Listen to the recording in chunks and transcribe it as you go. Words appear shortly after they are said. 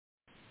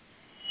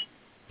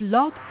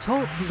Blog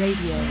Talk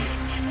Radio.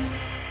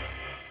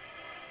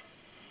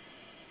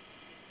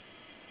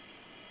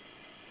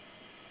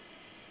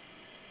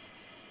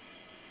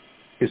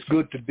 It's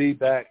good to be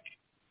back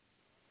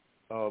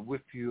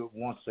with you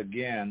once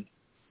again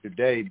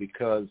today,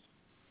 because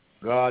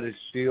God is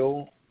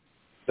still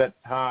set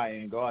high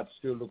and God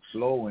still looks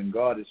low and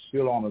God is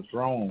still on the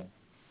throne.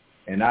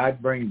 And I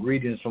bring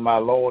greetings from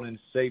our Lord and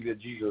Savior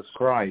Jesus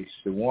Christ,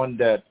 the one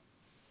that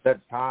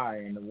sets high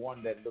and the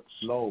one that looks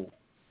low.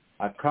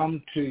 I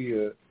come to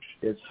you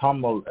as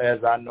humble as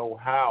I know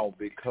how,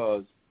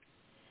 because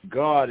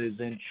God is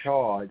in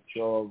charge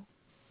of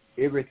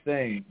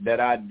everything that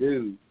I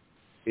do.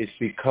 It's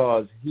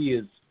because he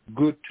is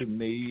good to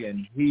me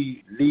and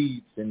he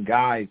leads and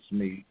guides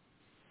me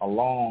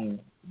along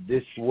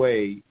this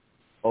way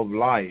of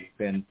life.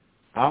 And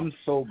I'm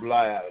so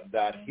glad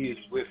that he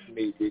is with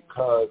me,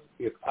 because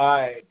if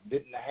I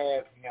didn't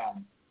have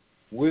him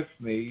with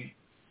me,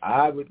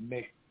 I would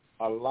make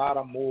a lot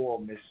of more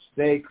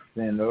mistakes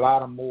and a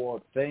lot of more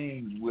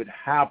things would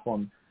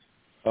happen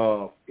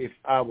if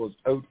I was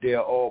out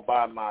there all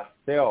by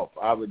myself.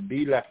 I would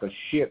be like a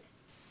ship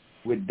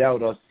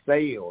without a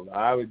sail.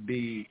 I would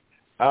be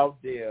out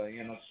there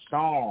in a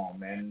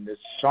storm, and the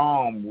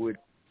storm would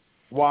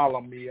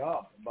swallow me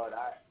up. But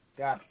I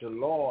got the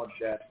Lord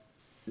that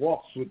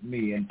walks with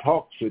me and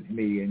talks with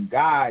me and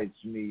guides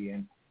me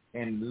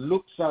and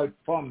looks out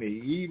for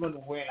me. Even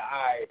when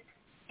I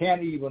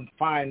can't even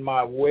find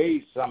my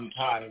way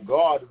sometimes,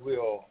 God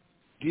will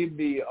give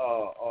me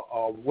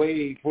a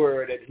way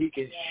where that he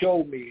can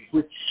show me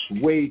which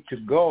way to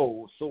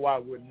go, so I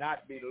would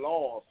not be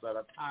lost at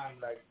a time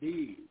like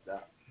these.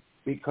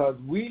 Because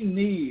we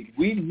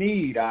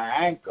need our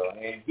anchor,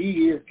 and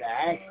he is the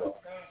anchor.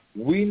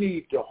 We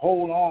need to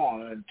hold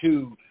on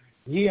to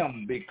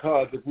him,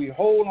 because if we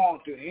hold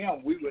on to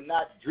him, we will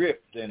not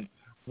drift and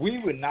we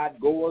will not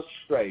go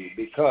astray,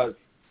 because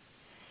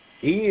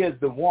he is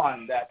the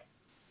one that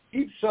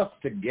keeps us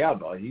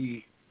together.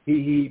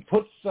 He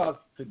puts us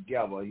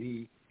together.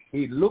 He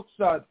looks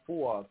out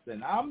for us.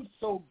 And I'm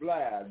so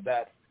glad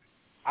that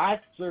I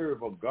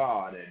serve a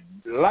God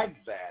and like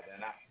that.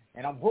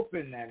 And I'm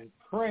hoping and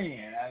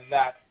praying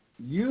that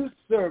you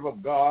serve a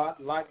God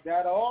like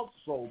that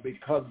also,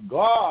 because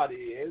God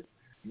is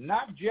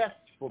not just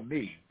for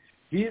me.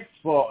 He's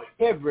for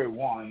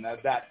everyone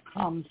that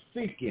comes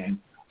seeking,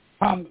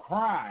 come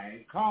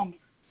crying, come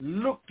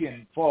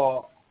looking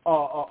for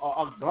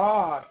a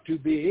God to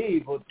be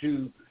able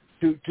to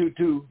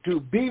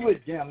be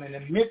with them in the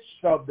midst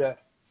of the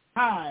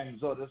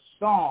times or the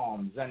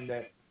storms and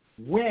the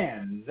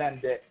winds and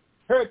the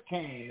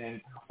hurricane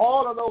and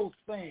all of those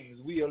things.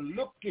 We are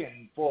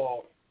looking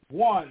for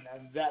one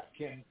that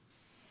can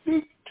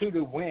speak to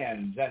the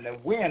winds, and the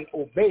wind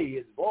obey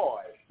his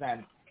voice,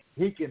 and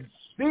he can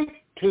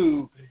speak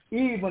to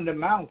even the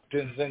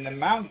mountains, and the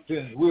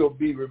mountains will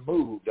be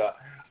removed.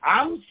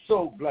 I'm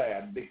so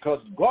glad, because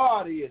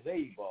God is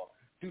able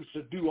to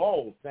subdue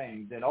all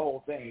things and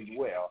all things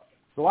well.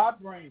 So I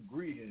bring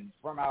greetings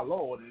from our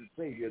Lord and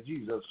Savior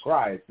Jesus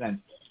Christ,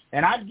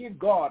 and I give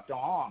God the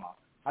honor.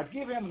 I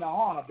give him the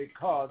honor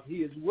because he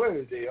is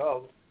worthy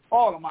of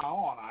all of my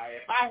honor.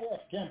 If I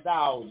had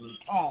 10,000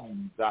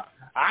 tongues,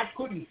 I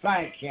couldn't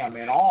thank him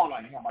and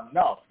honor him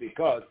enough,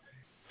 because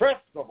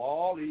first of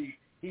all,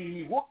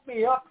 he woke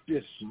me up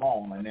this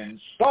morning and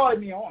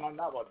started me on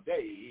another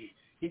day.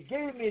 He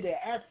gave me the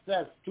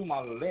access to my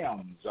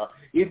limbs.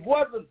 It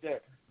wasn't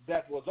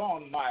that was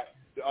on my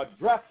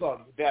dresser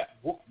that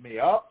woke me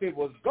up. It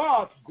was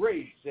God's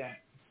grace and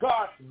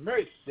God's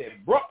mercy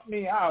brought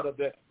me out of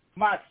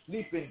my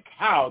sleeping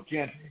couch,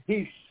 and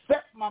he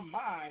set my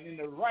mind in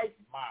the right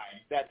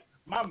mind, that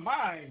my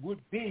mind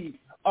would be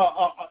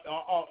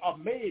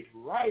made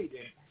right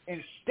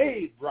and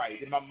stayed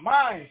right, and my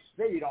mind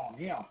stayed on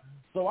him.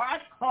 So I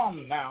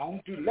come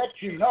now to let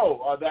you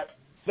know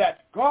that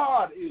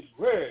God is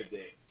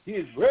worthy. He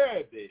is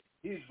worthy.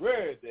 He is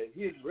worthy.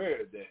 He is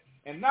worthy.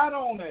 And not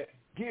only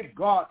give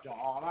God the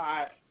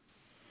honor,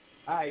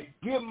 I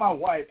give my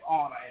wife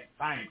honor and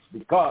thanks,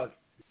 because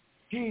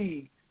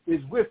she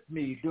is with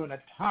me during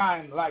a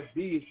time like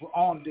these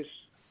on this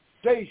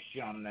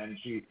station, and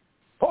she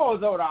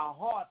pours out our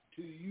heart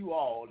to you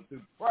all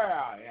through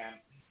prayer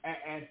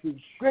and through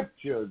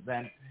scriptures,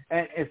 and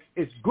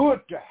it's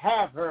good to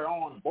have her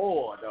on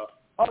board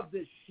of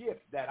this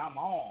ship that I'm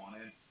on.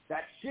 And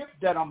that ship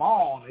that I'm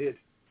on is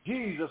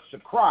Jesus the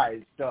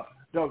Christ, the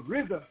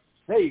risen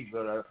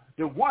Savior,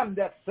 the one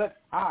that sits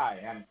high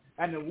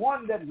and the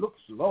one that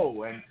looks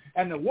low,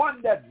 and the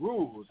one that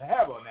rules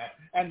heaven,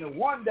 and the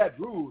one that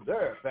rules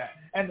earth,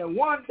 and the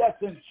one that's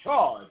in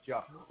charge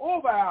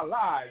over our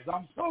lives.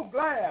 I'm so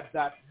glad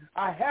that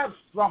I have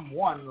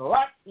someone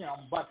like him,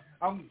 but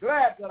I'm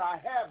glad that I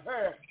have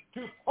her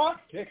to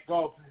partake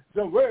of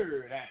the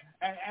word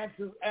and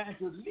to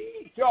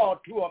lead y'all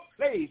to a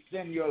place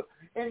in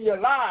your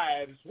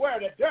lives where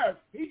there's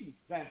peace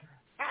and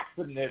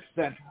happiness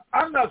and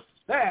understanding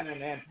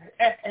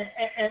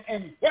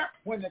and help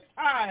when the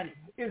time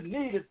is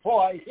needed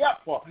for a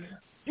helper.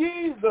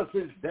 Jesus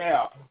is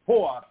there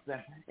for us.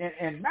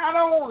 And not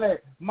only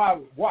my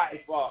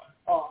wife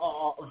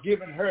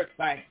giving her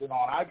thanks and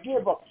honor, I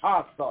give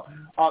Apostle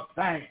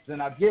thanks,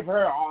 and I give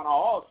her honor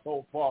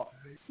also for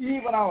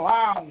even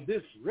allowing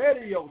this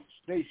radio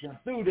station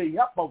through the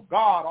help of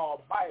God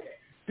Almighty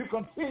to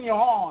continue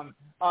on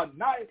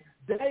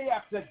day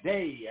after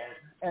day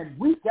and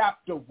week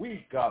after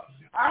week.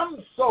 I'm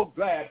so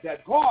glad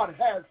that God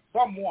has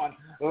someone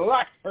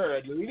like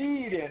her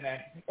leading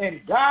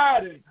and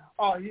guiding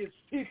his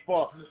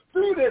people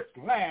through this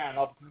land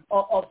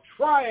of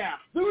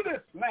triumph, through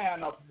this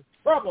land of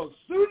troubles,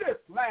 through this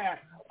land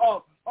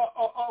of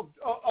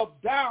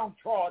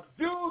downtrodden,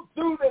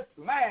 through this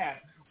land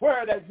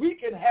where that we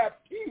can have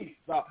peace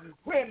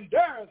when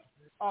there's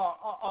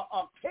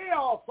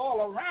chaos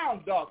all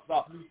around us.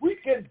 We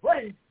can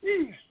bring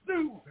peace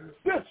through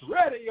this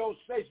radio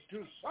station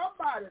to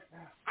somebody's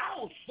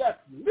house that's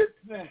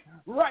listening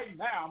right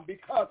now,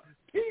 because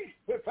peace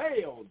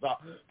prevails.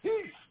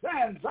 Peace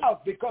stands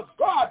out because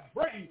God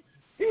brings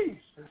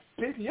peace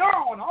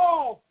beyond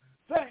all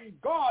things.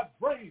 God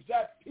brings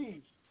that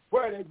peace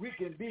where that we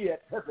can be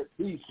at perfect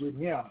peace with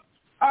him.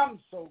 I'm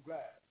so glad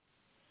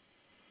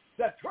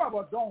that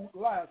trouble don't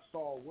last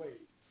always.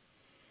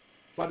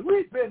 But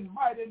we've been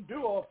might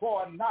endure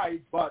for a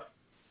night, but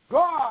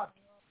God,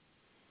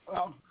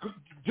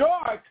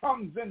 joy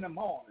comes in the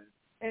morning,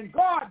 and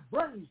God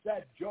brings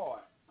that joy,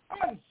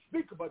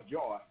 unspeakable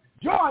joy,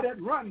 joy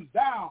that runs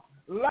down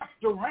like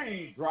the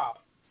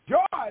raindrop, joy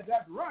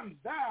that runs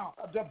down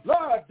the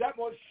blood that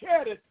was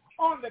shedded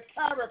on the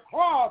Calvary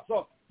cross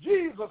of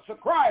Jesus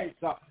Christ,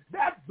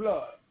 that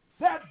blood,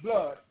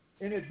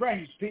 and it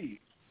brings peace.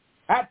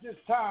 At this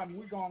time,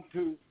 we're going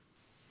to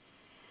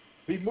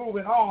be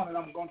moving on, and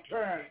I'm going to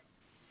turn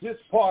this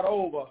part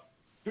over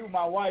to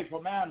my wife,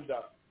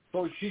 Amanda,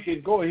 so she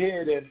can go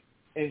ahead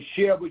and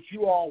share with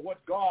you all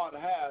what God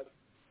has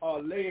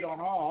laid on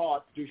her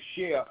heart to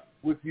share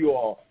with you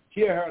all.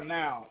 Hear her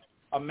now,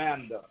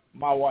 Amanda,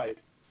 my wife.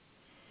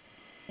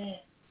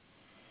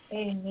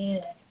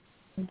 Amen.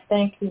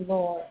 Thank you,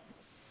 Lord.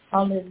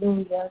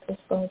 Hallelujah. I'm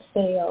just going to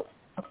say a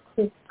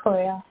quick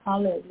prayer.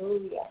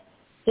 Hallelujah.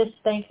 Just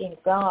thanking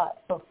God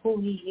for who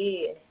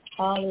he is.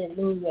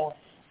 Hallelujah.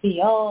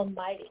 The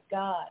Almighty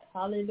God.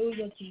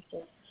 Hallelujah,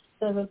 Jesus.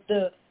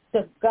 The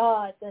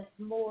God that's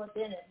more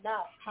than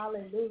enough.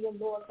 Hallelujah,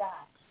 Lord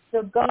God.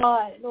 The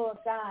God, Lord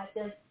God,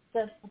 that's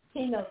the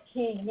King of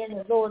Kings and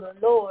the Lord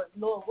of Lords.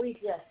 Lord, we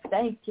just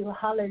thank you.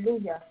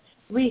 Hallelujah.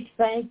 We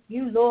thank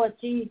you, Lord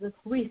Jesus.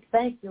 We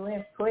thank you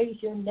and praise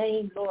your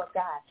name, Lord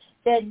God.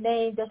 That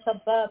name that's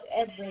above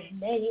every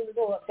name,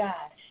 Lord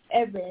God.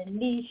 Every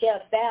knee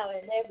shall bow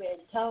and every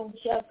tongue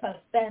shall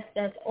confess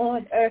that's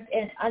on earth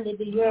and under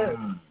the earth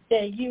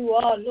that you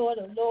are Lord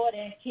of Lords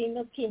and King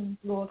of Kings,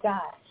 Lord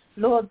God.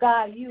 Lord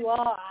God, you are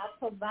our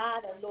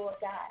provider, Lord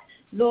God.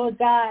 Lord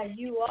God,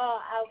 you are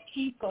our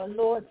keeper,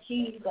 Lord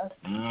Jesus.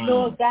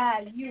 Lord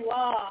God, you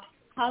are,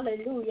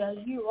 hallelujah,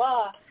 you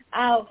are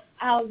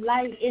our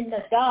light in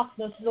the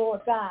darkness,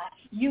 Lord God.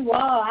 You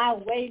are our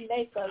way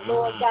maker,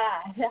 Lord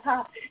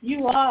God.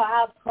 You are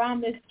our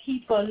promise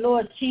keeper,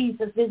 Lord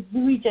Jesus.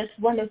 We just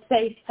want to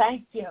say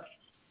thank you.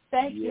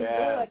 Thank you,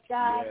 Lord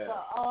God,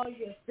 for all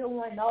you're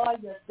doing, all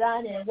you've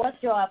done, and what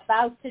you're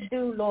about to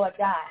do, Lord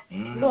God.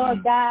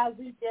 Lord God,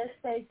 we just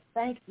say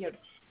thank you.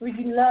 We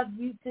love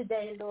you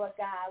today, Lord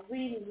God.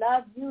 We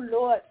love you,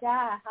 Lord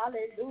God.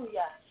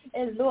 Hallelujah.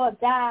 And Lord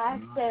God, I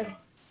said,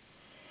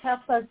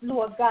 help us,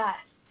 Lord God.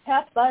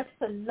 Help us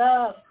to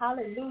love,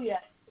 hallelujah,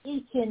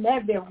 each and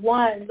every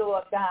one,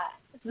 Lord God.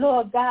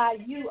 Lord God,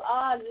 you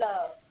are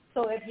love.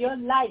 So if your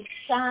light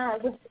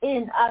shines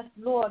within us,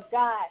 Lord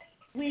God,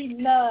 we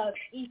love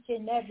each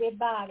and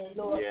everybody,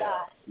 Lord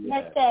God.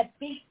 Let that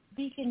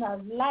beacon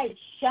of light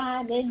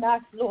shine in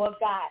us, Lord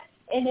God,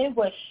 and it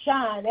will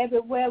shine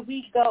everywhere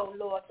we go,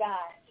 Lord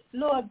God.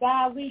 Lord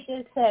God, we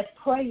just said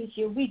praise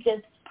you. We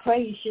just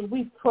praise you.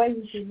 We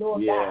praise you,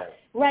 Lord God.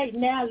 Right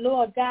now,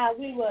 Lord God,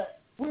 we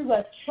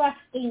will trust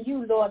in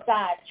you, Lord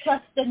God.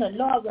 Trust in the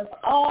Lord with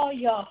all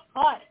your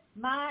heart,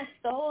 mind,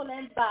 soul,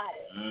 and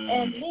body.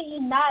 And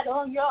lean not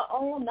on your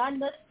own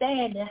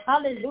understanding.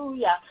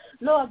 Hallelujah.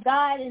 Lord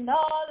God, in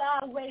all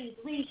our ways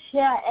we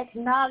shall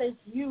acknowledge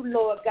you,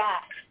 Lord God.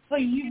 For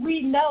you,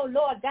 we know,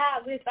 Lord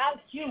God,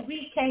 without you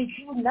we can't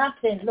do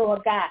nothing,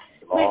 Lord God.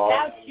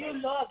 Without you,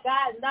 Lord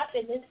God,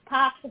 nothing is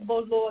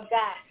possible, Lord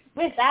God.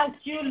 Without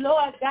you,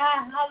 Lord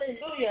God,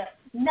 hallelujah,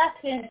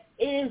 nothing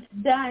is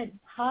done.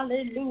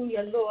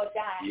 Hallelujah, Lord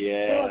God.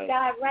 Lord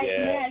God,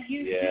 now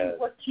you do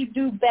what you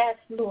do best,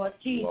 Lord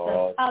Jesus.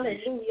 Lord.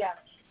 Hallelujah.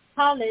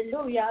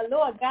 Hallelujah.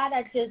 Lord God,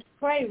 I just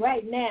pray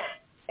right now,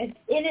 if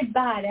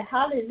anybody,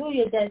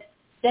 hallelujah,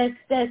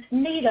 that's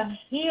need of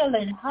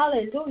healing,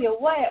 hallelujah,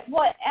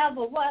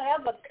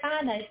 whatever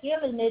kind of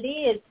healing it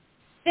is,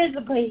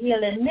 physical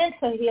healing,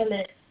 mental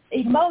healing,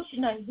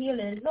 emotional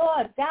healing,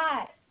 Lord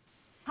God,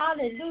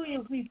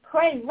 hallelujah, we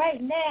pray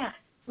right now.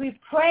 We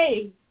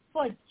pray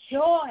for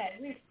joy.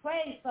 We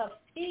pray for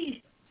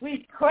peace.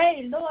 We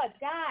pray, Lord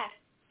God,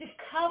 to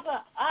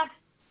cover us,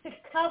 to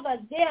cover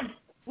them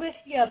with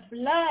your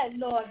blood,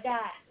 Lord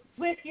God.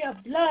 With your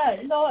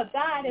blood, Lord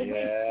God, and we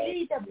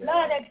plead the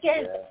blood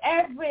against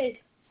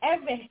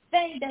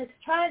everything that's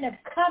trying to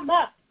come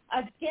up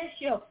against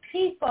your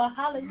people,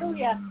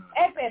 hallelujah.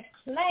 Every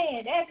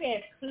plan,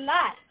 every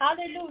plot,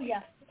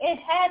 hallelujah. It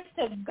has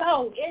to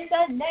go in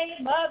the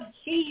name of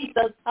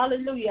Jesus,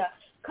 hallelujah.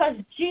 Because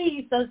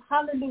Jesus,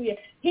 hallelujah,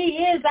 he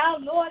is our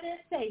Lord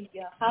and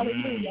Savior,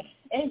 hallelujah.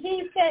 And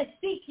he says,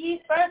 seek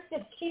ye first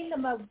the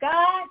kingdom of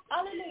God,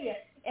 hallelujah.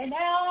 And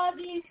all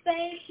these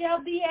things shall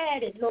be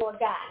added, Lord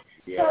God.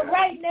 So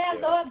right now,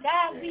 Lord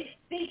God, we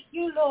seek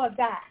you, Lord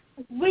God.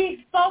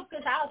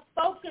 Our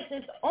focus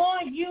is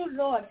on you,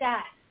 Lord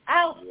God.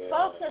 Our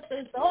focus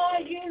is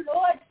on you,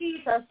 Lord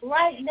Jesus,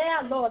 right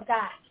now, Lord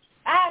God.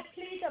 I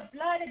plead the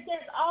blood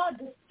against all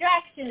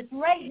distractions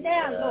right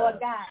now, Lord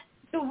God.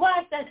 The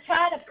ones that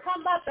try to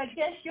come up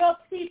against your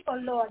people,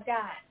 Lord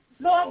God.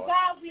 Lord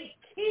God, we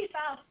keep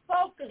our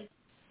focus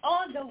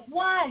on the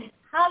one,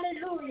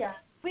 hallelujah.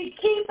 We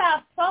keep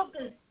our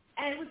focus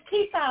and we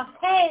keep our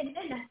hand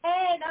in the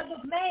hand of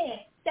the man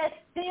that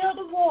still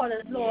the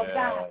waters, Lord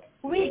God.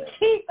 We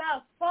keep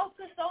our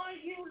focus on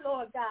you,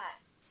 Lord God.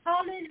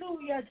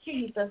 Hallelujah,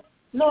 Jesus.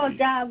 Lord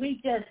God, we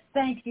just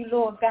thank you,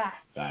 Lord God.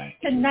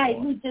 Tonight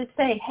we just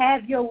say,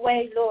 have your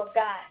way, Lord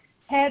God.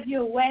 Have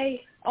your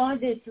way on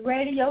this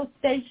radio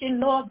station,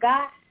 Lord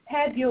God.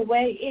 Have your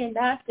way in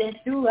us and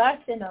through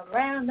us and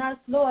around us,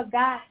 Lord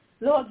God.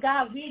 Lord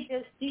God, we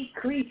just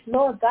decrease,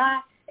 Lord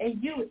God,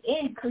 and you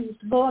increase,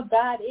 Lord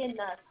God, in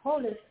us.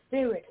 Holy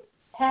Spirit,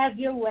 have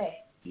your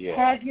way.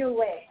 Have your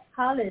way.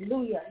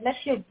 Hallelujah.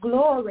 Let your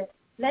glory,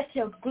 your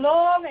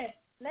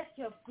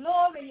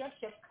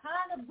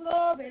Shekinah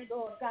glory,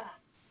 Lord God,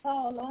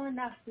 fall on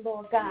us,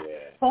 Lord God.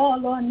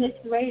 Fall on this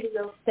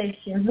radio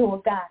station,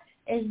 Lord God,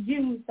 and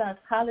use us,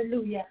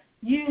 hallelujah.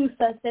 Use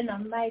us in a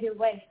mighty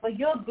way for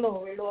your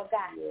glory, Lord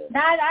God.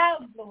 Not our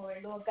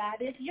glory, Lord God.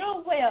 It's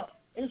your will.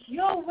 It's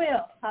your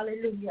will,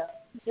 hallelujah.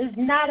 It's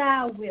not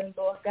our will,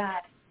 Lord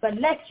God, but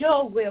let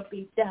your will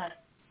be done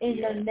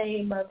in the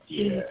name of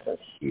Jesus.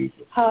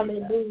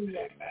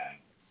 Hallelujah.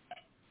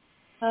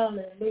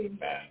 Hallelujah.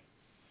 Amen.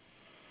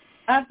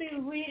 I've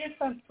been reading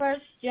from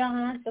 1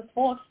 John, the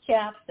 4th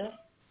chapter,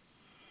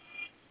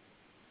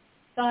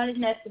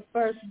 starting at the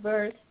first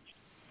verse.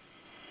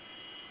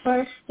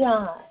 1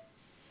 John,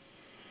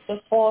 the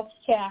 4th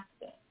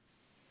chapter.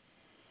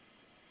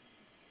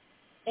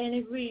 And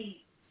it reads,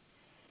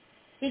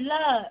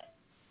 Beloved,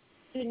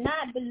 do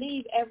not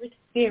believe every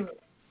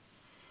spirit,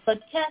 but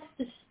test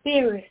the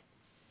spirit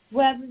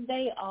whether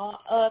they are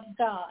of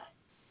God.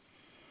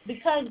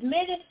 Because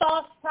many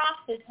false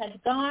prophets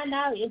have gone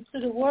out into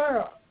the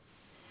world.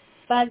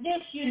 By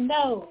this you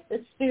know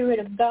the Spirit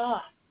of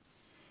God.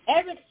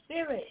 Every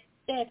spirit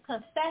that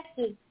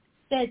confesses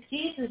that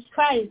Jesus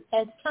Christ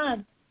has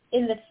come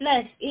in the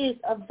flesh is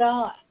of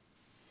God.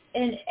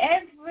 And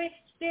every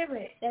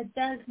spirit that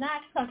does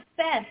not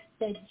confess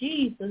that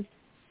Jesus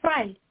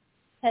Christ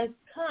has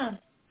come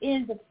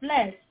in the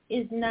flesh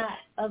is not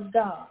of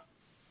God.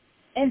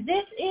 And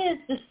this is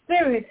the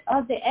spirit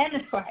of the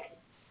Antichrist,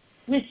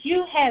 which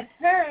you have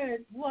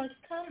heard was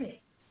coming,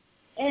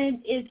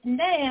 and is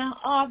now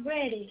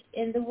already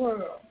in the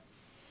world.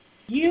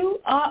 You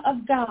are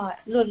of God,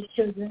 little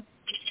children,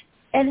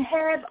 and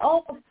have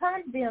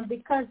overcome them,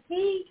 because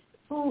he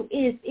who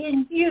is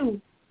in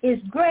you is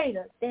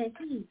greater than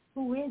he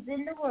who is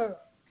in the world.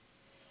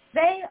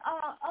 They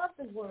are of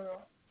the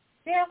world,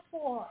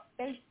 therefore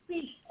they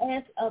speak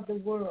as of the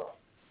world,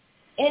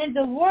 and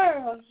the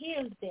world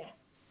hears them.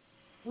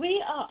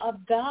 We are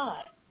of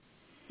God.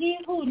 He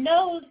who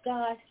knows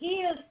God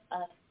hears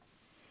us.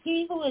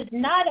 He who is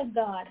not of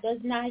God does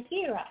not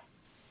hear us.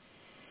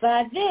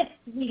 By this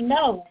we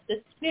know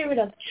the spirit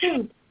of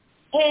truth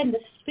and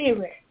the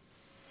spirit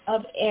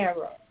of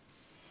error.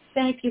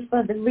 Thank you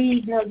for the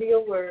reading of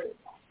your word.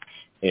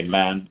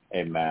 Amen.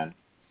 Amen.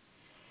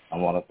 I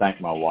want to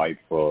thank my wife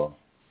for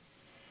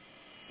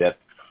that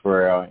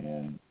prayer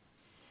and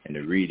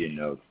the reading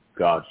of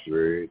God's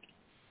word,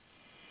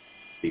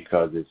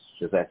 because it's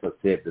just, as I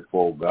said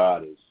before,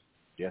 God is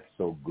just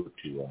so good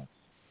to us,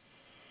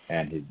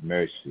 and his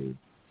mercy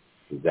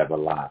is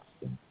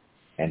everlasting,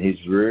 and his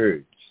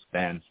word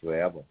stands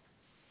forever,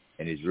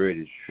 and his word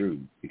is true,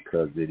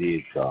 because it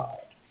is God.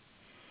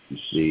 You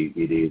see,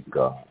 it is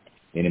God.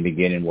 In the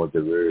beginning was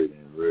the Word,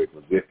 and the Word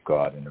was with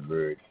God, and the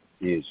Word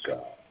is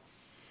God.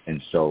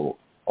 And so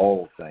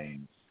all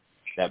things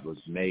that was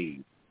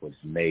made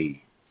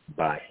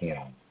by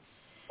him.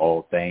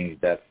 All things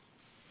that's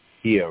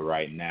here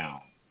right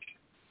now,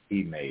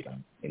 he made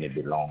them, and it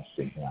belongs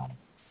to him.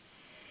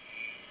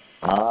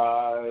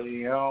 I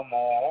am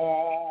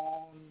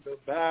on the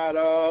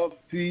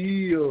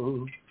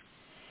battlefield,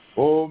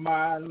 oh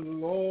my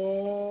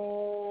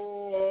Lord.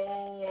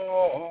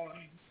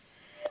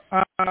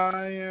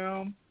 I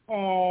am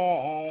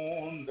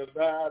on the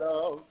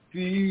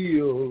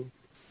battlefield,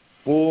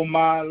 oh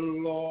my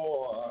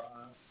Lord,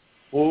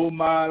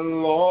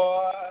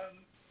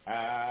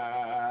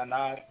 and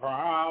I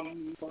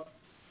promised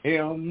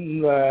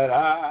him that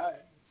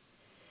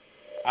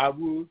I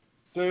would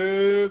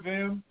serve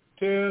him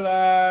till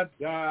I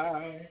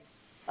die.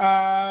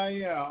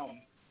 I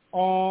am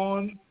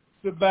on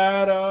the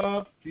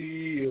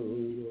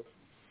battlefield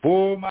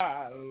for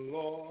my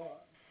Lord.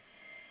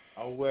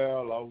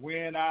 Well,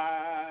 when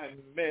I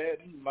met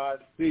my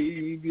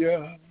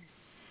Savior,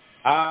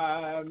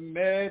 I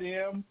met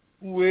him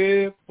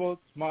with a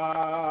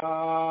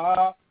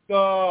smile.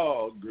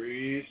 The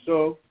grace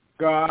of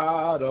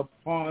God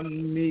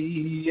upon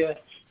me,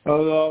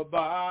 the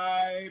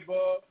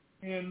Bible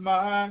in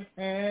my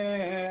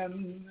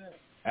hand,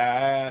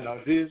 and a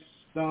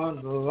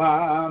distant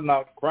line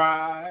of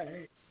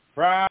crying,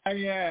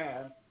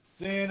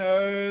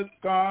 sinners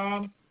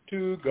come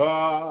to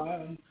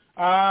God.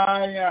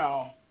 I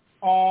am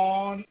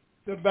on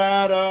the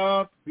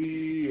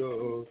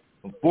battlefield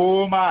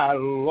for my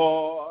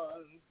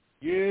Lord.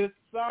 Yes,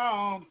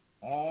 I'm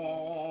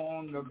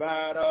on the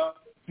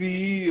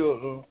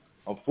battlefield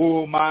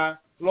for my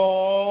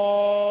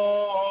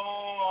Lord.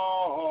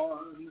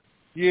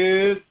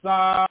 Yes,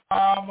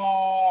 I'm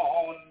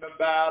on the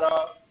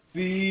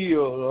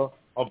battlefield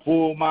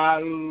for my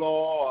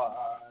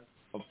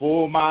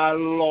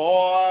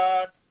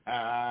Lord,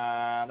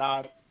 and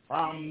I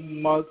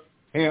promised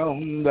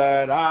him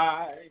that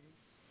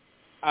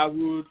I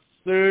would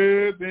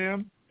serve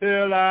him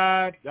till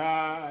I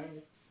die.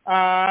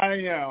 I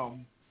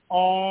am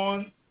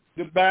on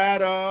the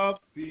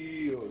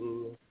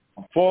battlefield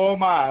for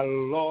my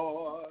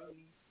Lord.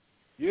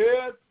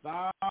 Yes,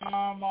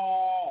 I'm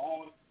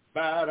on the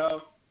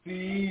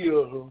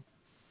battlefield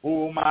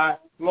for my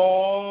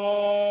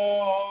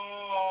Lord.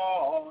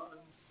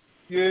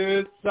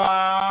 Yes,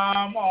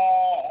 I'm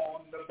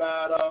on the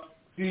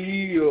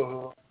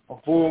battlefield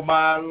for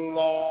my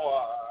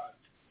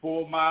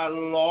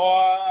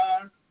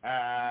Lord,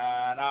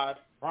 and I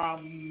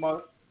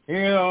promised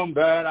him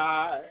that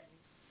I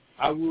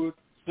would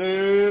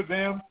serve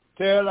him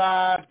till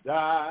I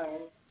die.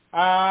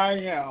 I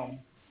am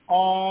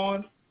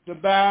on the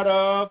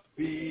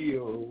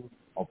battlefield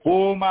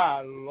for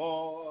my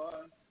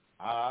Lord.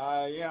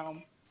 I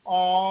am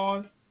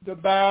on the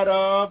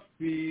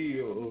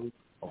battlefield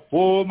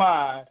for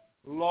my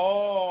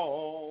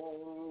Lord.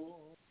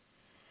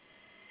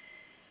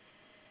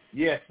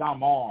 Yes,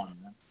 I'm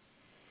on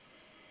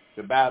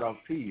the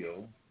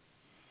battlefield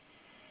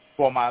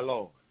for my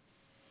Lord.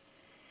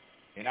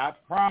 And I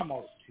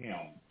promised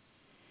him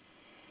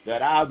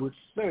that I would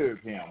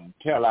serve him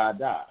till I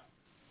die.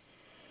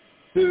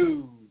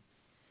 Through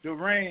the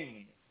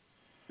rain,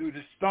 through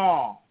the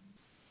storm,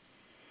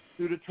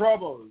 through the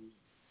troubles,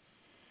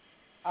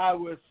 I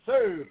will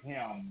serve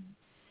him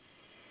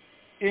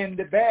in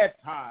the bad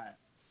times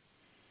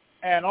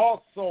and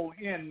also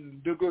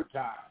in the good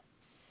times.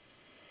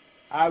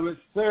 I will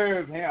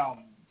serve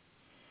him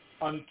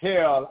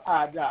until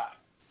I die.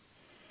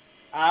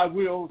 I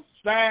will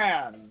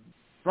stand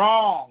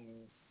strong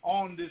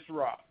on this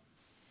rock.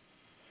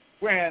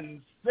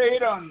 When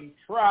Satan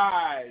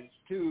tries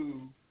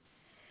to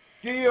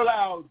steal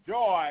our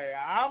joy,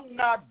 I'm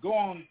not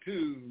going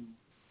to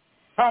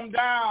come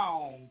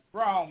down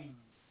from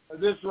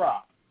this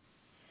rock.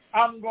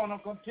 I'm going to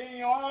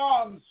continue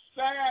on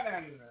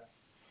standing.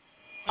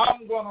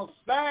 I'm going to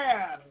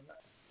stand.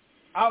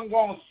 I'm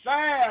going to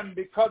stand,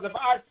 because if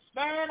I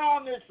stand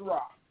on this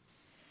rock,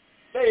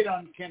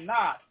 Satan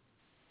cannot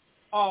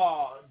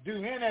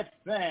do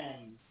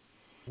anything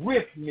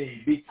with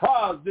me,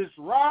 because this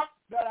rock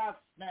that I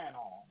stand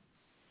on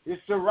is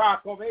the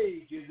rock of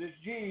ages. It's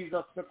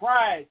Jesus the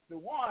Christ, the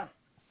one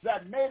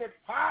that made it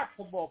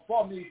possible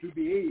for me to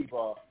be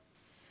able to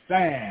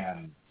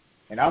stand.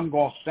 And I'm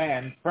going to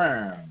stand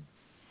firm.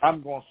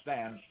 I'm going to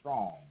stand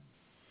strong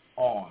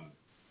on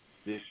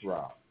this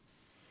rock.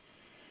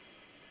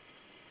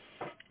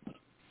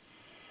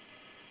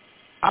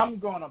 I'm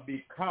going to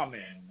be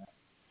coming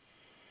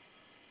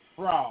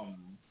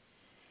from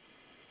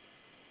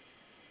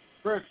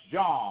 1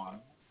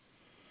 John,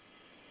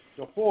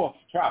 the 4th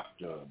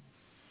chapter.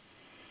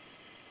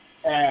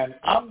 And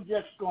I'm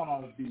just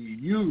going to be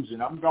using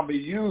 7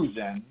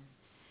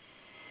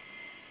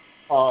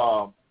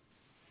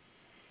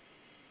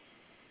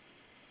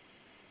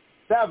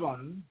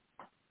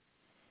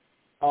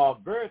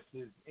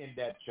 verses in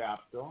that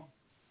chapter.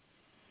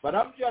 But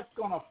I'm just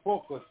going to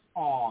focus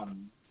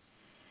on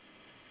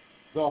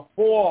the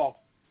fourth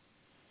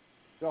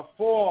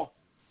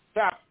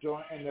chapter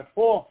and the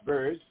 4th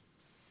verse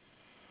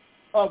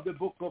of the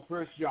book of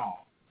 1 John.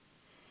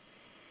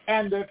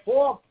 And the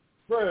 4th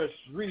verse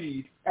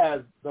reads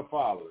as the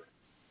following.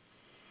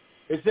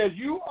 It says,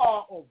 "You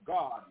are of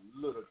God,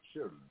 little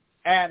children,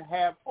 and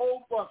have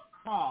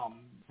overcome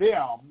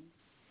them,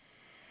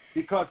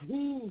 because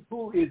he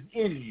who is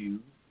in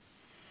you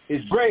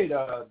is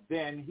greater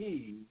than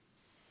he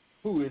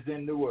who is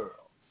in the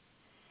world."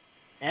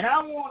 And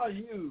I want to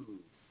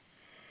use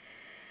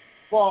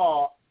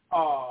for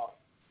a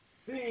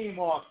theme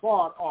or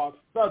thought or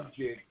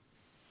subject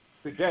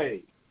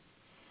today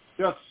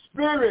the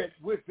spirit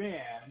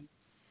within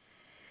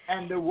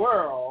and the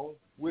world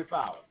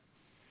without.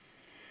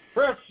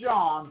 1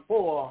 John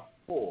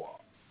 4:4.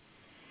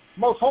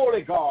 Most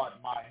holy God,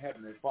 my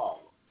heavenly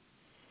Father,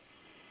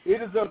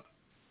 it is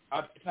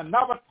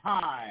another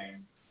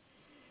time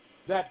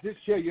that this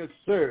here your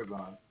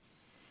servant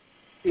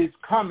is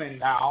coming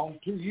now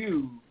to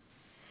you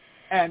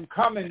and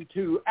coming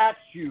to ask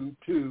you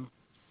to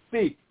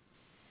speak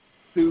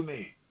through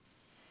me.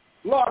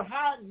 Lord,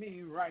 hide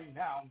me right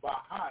now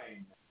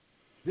behind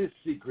this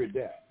secret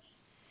desk.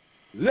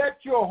 Let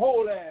your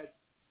holy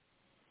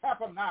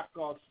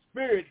tabernacle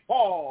spirit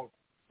fall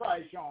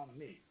fresh on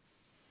me.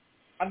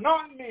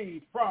 Anoint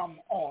me from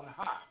on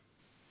high.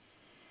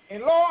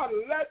 And Lord,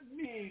 let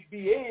me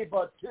be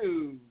able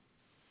to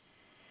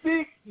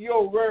speak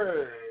your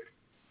word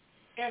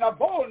in a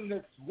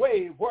boldness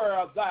way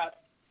where that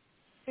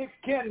it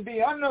can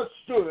be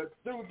understood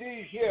through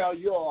these here,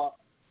 your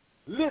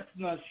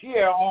listeners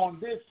here on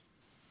this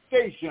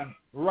station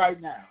right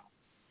now.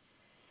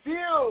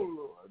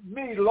 Fill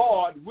me,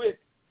 Lord, with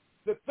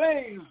the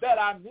things that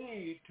I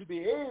need to be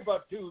able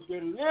to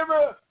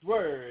deliver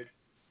word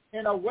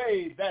in a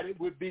way that it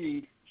would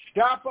be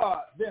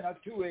sharper than a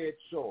two-edged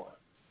sword.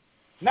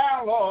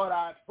 Now, Lord,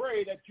 I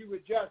pray that you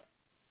would just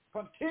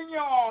continue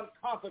on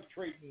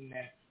concentrating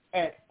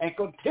and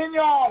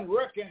continue on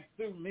working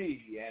through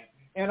me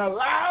and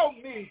allow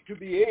me to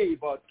be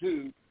able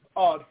to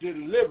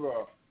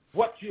deliver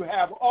what you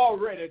have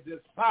already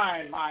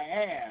designed my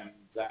hands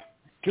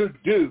to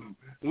do.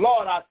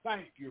 Lord, I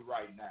thank you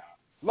right now.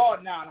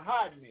 Lord, now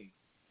hide me.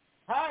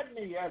 Hide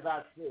me, as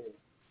I said,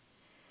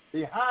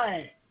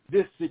 behind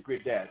this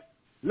secret desk.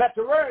 Let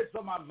the words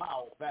of my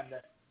mouth and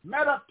the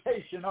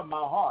meditation of my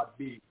heart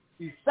be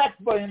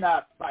acceptable in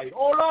thy sight.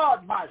 Oh,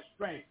 Lord, my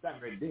strength and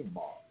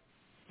redeemer.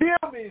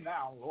 Fill me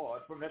now,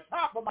 Lord, from the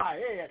top of my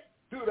head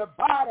to the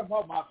bottom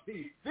of my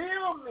feet.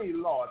 Fill me,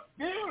 Lord.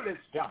 Fill this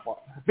temple,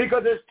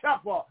 because this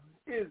temple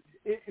is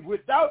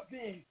without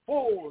being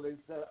full, is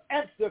an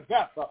empty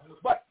vessel.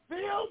 But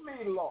fill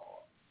me, Lord.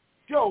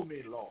 Show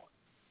me, Lord.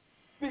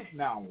 Speak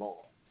now,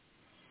 Lord,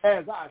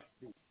 as I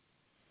speak.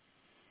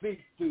 Speak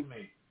to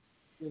me.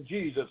 In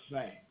Jesus'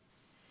 name,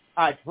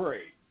 I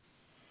pray.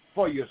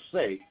 For your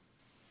sake,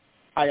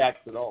 I ask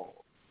it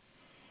all.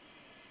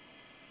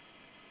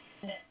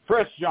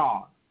 1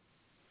 John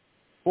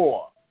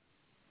 4.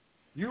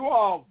 You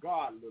are of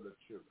God, little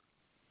children,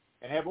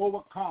 and have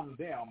overcome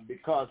them,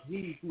 because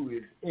he who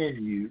is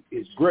in you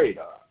is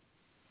greater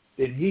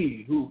than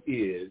he who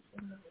is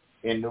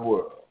in the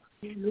world.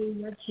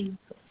 Hallelujah, Jesus.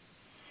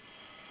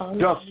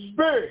 The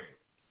Spirit,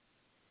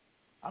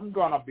 I'm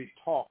going to be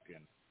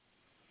talking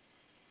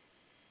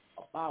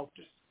about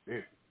the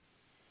Spirit.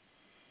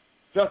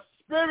 The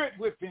Spirit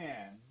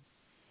within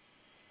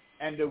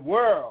and the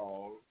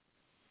world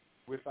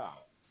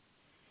without.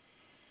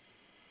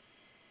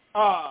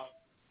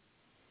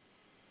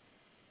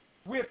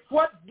 With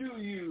what do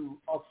you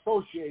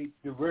associate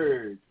the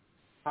word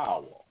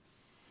power?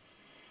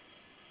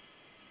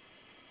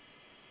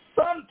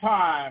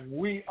 Sometimes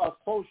we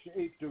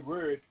associate the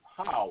word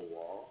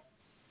power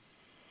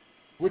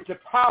with the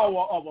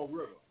power of a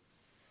river.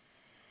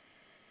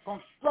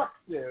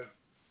 Constructive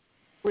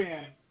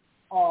when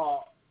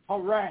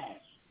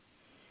harassed.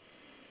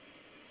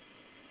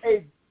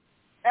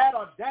 At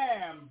a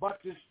dam,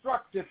 but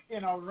destructive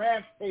in a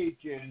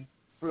rampaging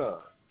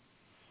flood.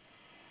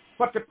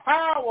 But the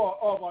power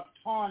of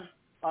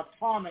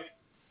atomic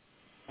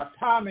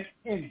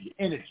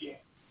energy,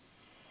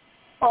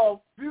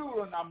 of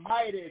fueling a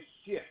mighty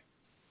ship,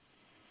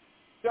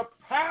 the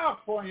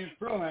powerful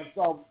influence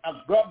of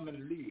a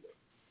government leader,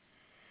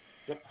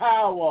 the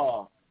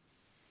power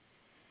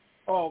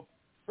of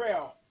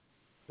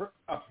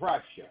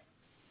pressure.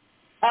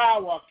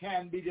 Power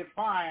can be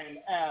defined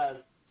as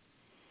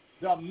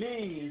the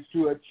means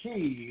to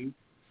achieve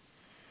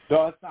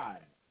the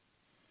assignment.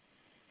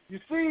 You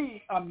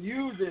see, I'm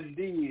using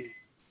these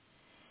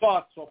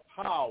thoughts of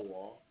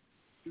power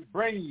to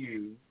bring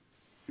you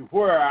to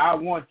where I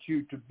want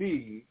you to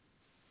be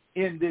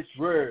in this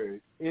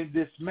word, in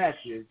this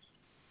message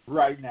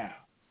right now.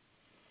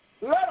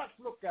 Let us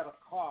look at a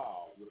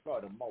car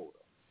without a motor.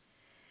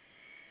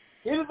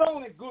 It is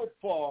only good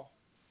for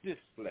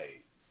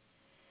display.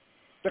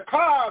 The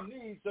car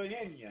needs an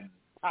engine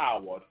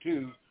power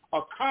to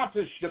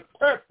accomplish the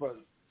purpose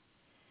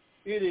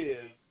it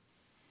is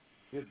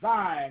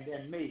designed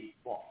and made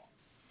for.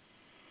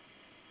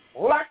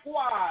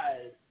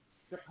 Likewise,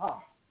 the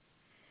car.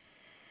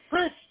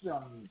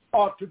 Christians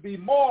ought to be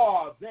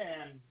more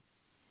than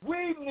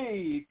we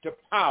need the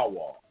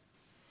power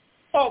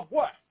of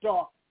what?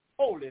 The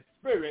Holy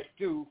Spirit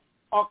to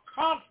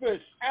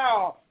accomplish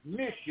our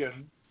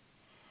mission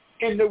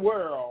in the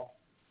world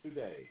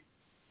today.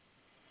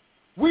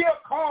 We are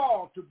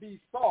called to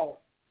be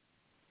salt,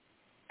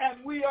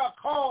 and we are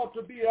called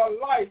to be a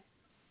light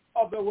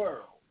of the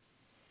world,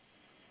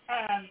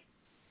 and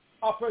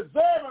a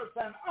preservance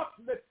and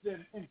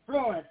uplifting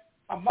influence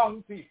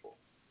among people.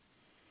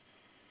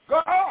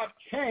 God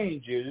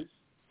changes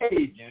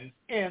agents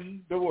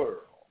in the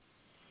world.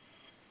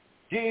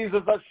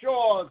 Jesus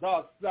assures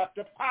us that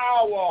the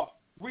power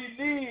we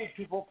need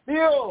to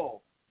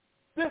fulfill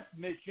this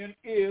mission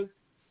is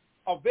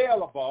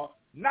available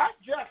not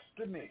just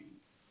to me.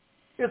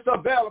 It's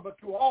available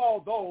to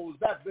all those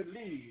that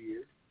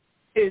believe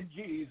in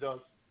Jesus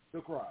the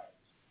Christ.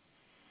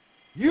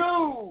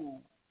 You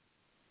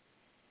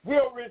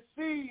will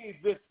receive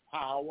this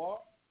power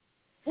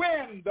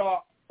when the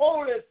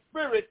Holy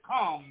Spirit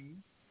comes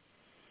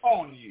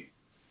on you.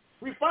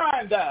 We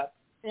find that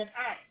in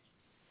Acts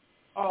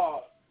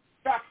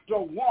chapter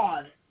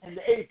 1 and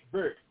the 8th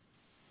verse.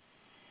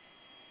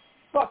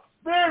 The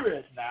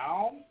Spirit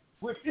now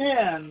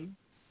within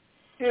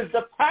is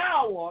the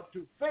power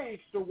to face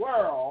the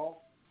world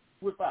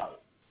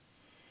without.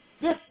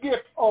 This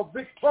gift of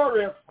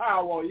victorious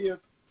power is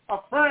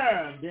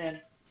affirmed in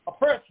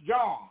 1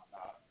 John.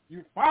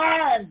 You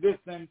find this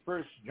in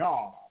 1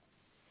 John,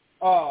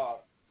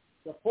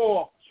 the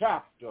 4th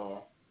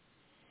chapter,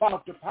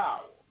 about the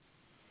power.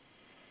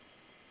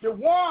 The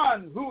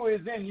one who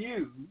is in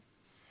you,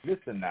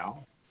 listen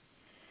now,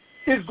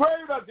 is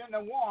greater than the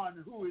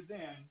one who is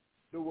in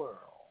the world.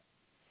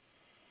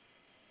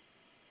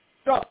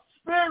 The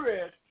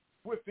Spirit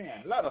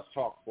within. Let us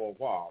talk for a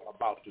while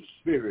about the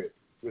Spirit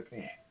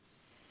within.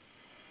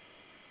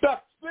 The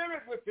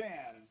Spirit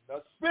within,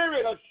 the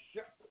Spirit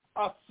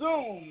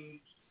assumes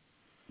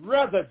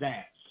residence.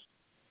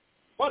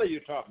 What are you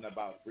talking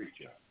about,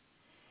 preacher?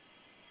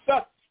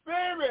 The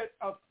Spirit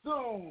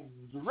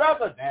assumes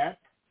residence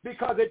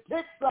because it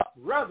takes up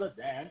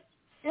residence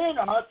in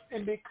us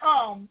and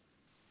becomes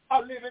a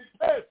living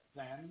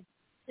person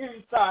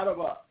inside of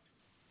us.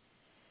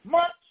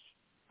 Much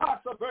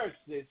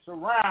controversy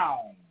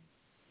surrounds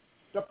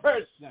the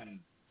person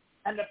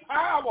and the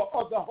power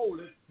of the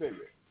Holy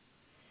Spirit.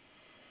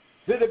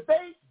 The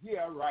debate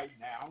here right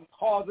now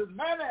causes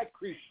many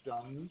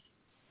Christians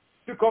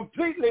to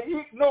completely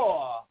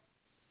ignore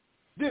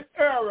this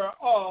area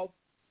of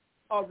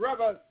a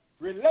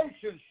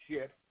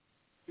relationship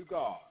to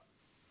God.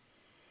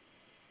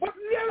 But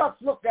let us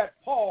look at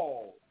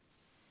Paul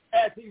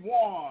as he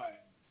warned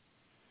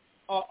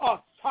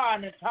us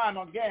time and time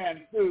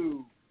again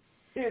through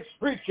his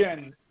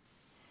preaching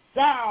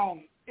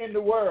down in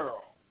the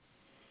world.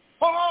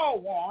 Paul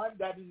warned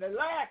that in the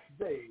last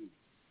days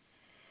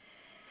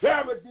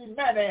there would be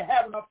many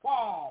having a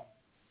form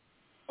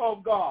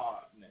of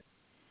godliness,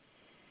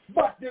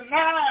 but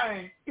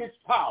denying its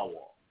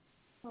power.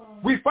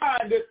 We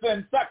find this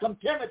in 2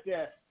 Timothy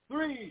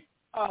 3,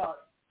 5th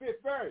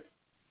verse.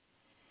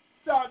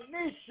 The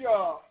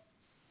initial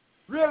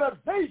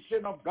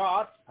realization of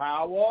God's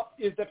power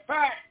is the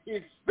fact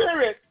his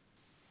Spirit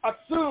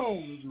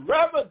assumes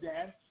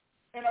residence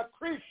in a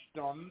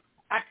Christian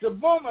at the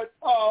moment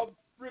of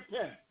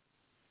repentance.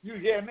 You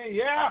hear me?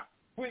 Yeah?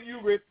 When you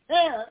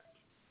repent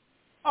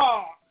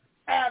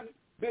and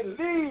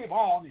believe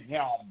on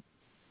him,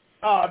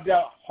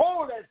 the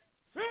Holy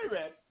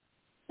Spirit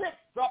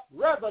picks up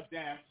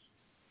residence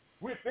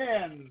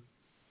within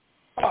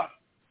us.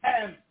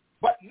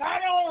 But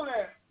not only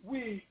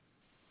we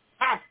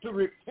have to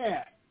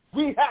repent,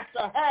 we have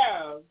to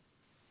have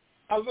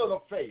a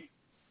little faith.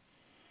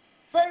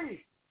 Faith.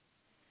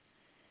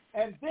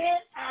 And then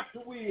after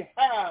we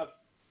have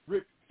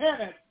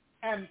repentance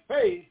and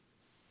faith,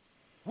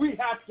 we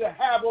have to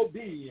have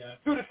obedience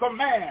to the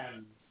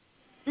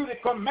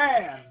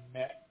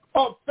commandment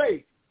of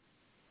faith.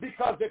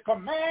 Because the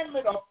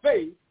commandment of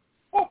faith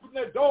opens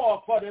the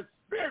door for the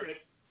Spirit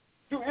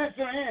to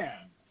enter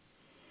in.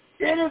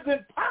 It is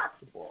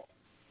impossible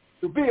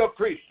to be a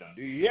Christian.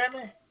 Do you hear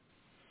me?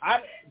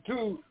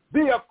 To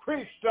be a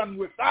Christian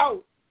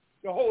without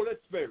the Holy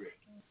Spirit.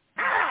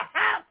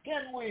 How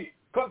can we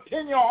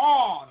continue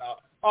on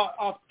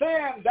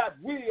saying that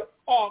we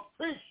are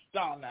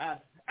Christian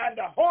and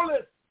the Holy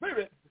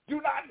Spirit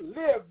do not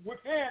live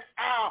within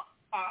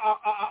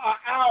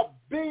our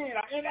being,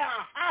 in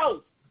our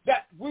house,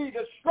 that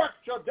the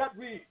structure that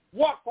we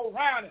walk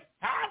around in?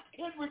 How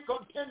can we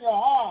continue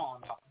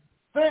on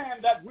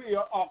saying that we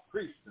are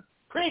Christians?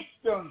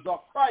 Christians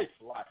are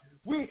Christ-like.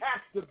 We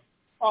have to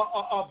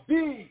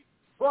be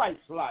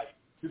Christ-like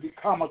to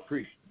become a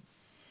Christian.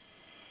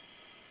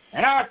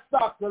 And I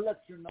start to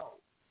let you know,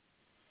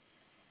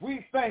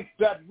 we think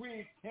that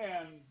we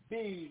can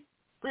be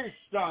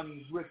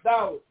Christians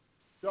without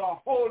the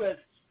Holy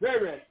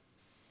Spirit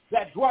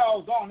that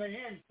dwells on the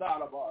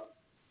inside of us.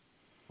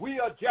 We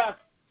are just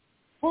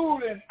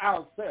fooling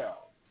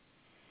ourselves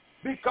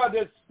because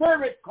the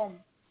Spirit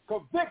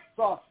convicts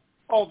us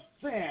of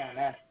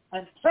sin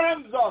and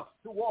turns us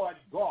toward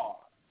God.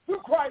 Through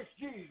Christ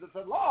Jesus,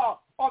 the law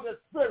of the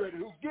Spirit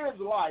who gives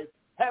life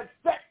has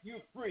set you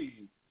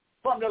free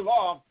from the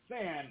law of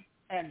sin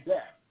and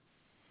death.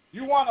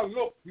 You want to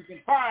look, you can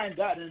find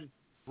that in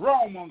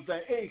Romans,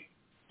 the 8th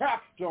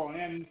chapter,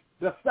 in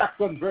the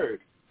 2nd verse.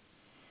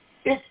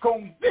 It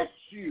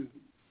convicts you.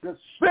 The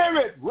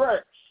Spirit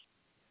works.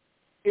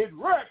 It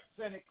works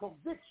and it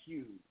convicts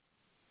you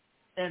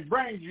and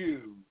brings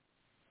you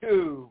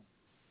to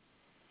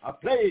a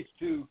place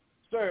to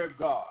serve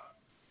God.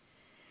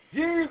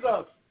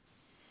 Jesus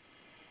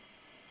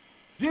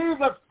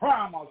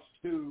promised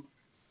to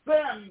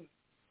send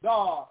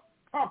the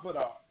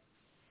Comforter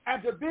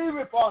and to be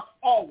with us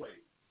always.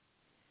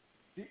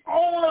 The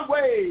only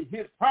way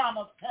his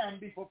promise can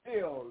be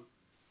fulfilled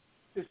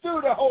is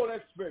through the Holy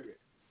Spirit.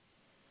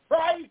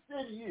 Christ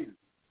in you,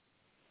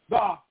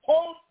 the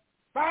hope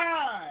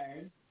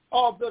sign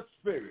of the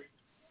Spirit.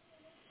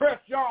 1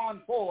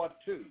 John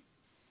 4:2.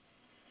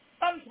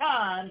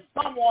 Sometimes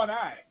someone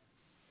asks,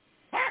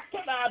 how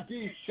can I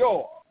be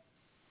sure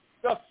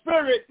the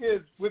Spirit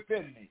is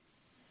within me?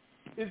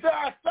 Is there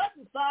a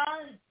certain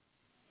sign?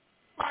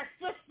 My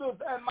sisters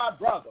and my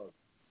brothers,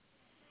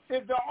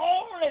 is the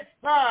only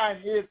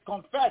sign is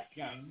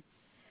confession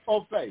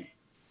of faith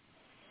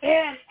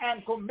in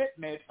and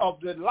commitment of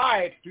the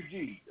life to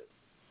Jesus.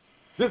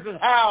 This is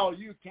how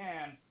you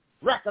can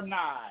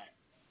recognize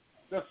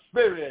the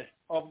Spirit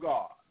of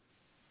God.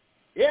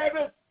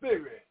 Every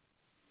spirit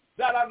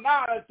that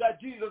acknowledges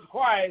that Jesus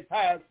Christ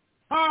has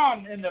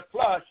come in the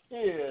flesh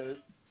is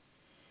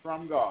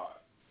from God.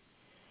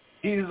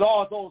 Jesus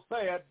also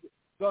said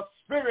the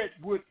Spirit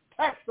would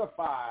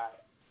testify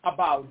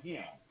about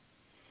him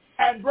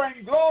and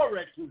bring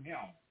glory to him.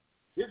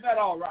 Isn't that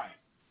all right?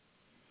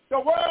 The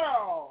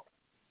world,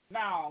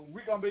 now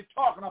we're going to be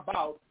talking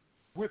about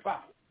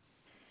without.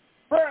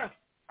 First,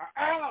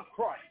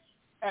 Antichrist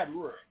at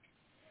work.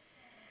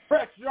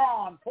 1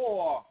 John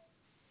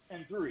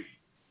 4:3.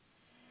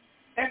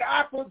 In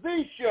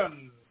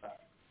opposition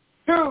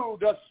to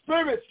the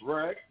Spirit's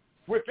work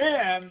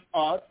within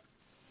us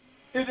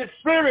is the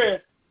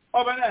spirit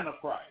of an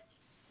Antichrist.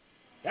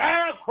 The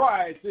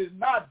Antichrist is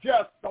not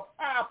just the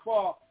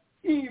powerful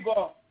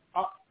evil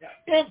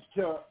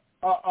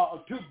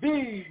to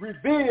be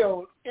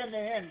revealed in the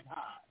end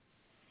time.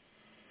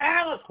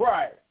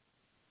 Antichrist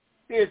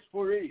is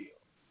for real.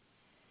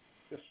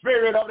 The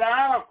spirit of the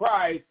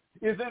Antichrist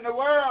is in the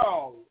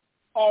world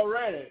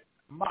already,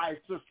 my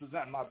sisters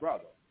and my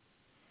brothers.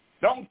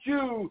 Don't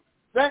you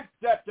think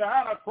that the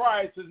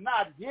Antichrist is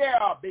not here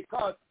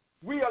because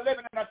we are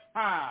living in a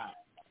time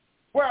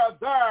where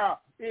there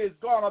is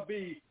going to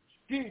be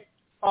sheep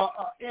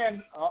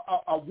in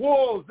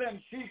wolves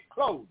in sheep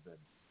clothing.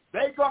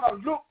 They're going to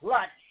look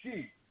like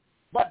sheep,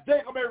 but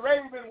they're going to be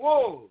raven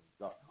wolves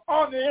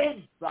on the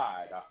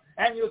inside.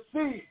 And you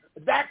see,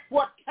 that's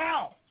what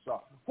counts.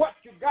 What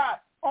you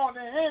got on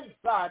the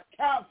inside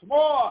counts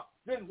more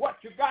than what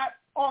you got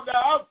on the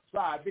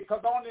outside,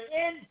 because on the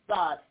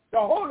inside, the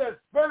Holy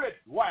Spirit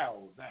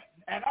dwells.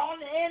 And on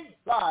the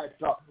inside,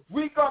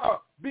 we're going to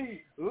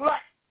be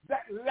like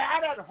that. Let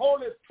that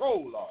Holy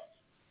control us.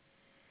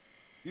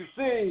 You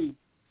see,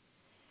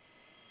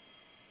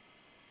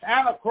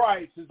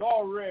 Antichrist is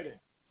already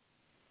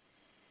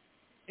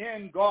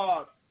in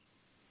God's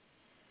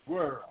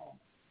world.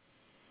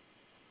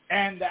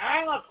 And the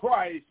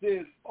Antichrist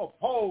is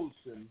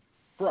opposing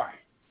Christ.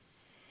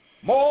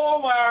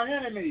 Moreover, our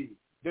enemy,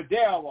 the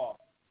devil,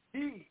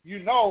 he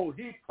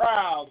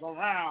prowls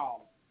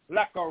around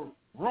like a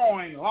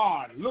roaring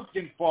lion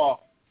looking for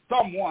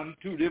someone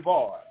to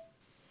devour.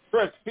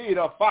 1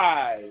 Peter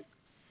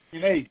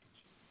 5:8.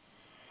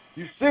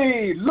 You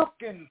see,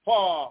 looking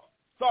for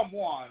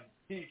someone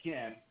he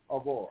can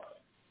avoid.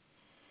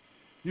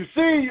 You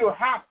see, you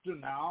have to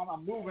now,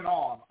 I'm moving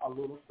on a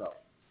little so.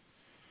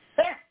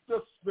 Test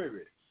the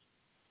spirits.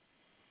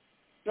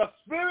 The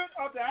spirit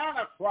of the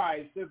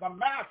Antichrist is a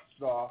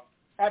master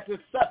at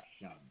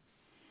deception.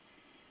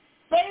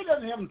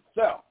 Satan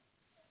himself,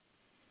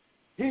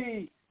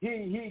 he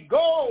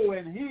go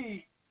and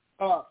he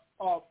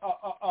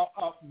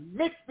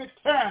makes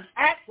pretend,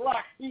 act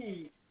like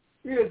he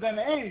is an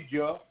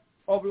angel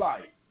of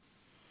light.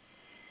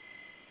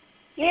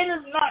 It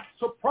is not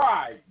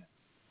surprising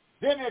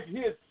then if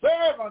his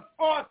servants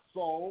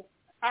also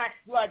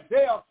act like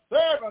they are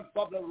servants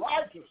of the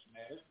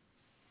righteousness,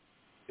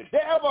 the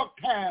devil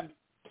can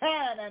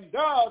and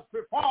does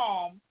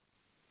perform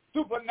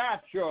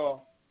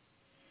supernatural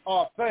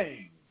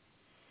things.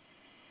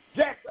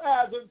 Just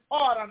as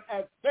important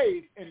as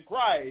faith in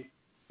Christ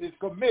is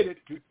committed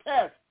to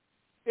test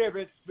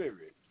every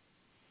spirit.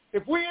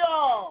 If we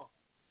are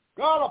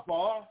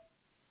gullible,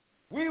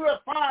 we will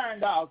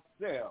find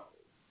ourselves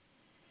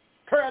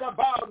carried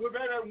about with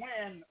every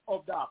wind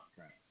of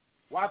doctrine.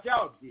 Watch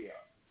out here.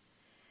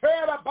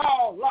 Carried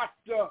about like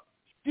the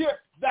ship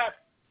that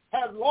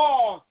has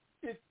lost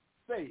its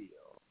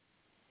sail.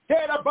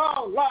 Carried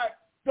about like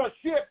the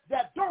ship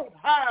that don't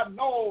have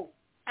no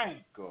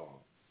anchor.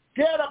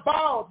 Carried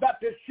about that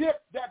the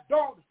ship that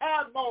don't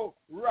have no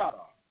rudder.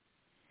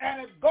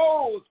 And it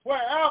goes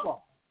wherever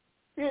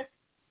it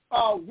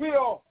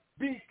will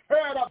be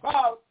carried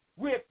about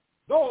with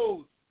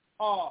those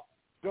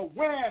the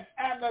wind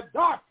and the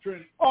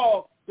doctrine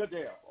of the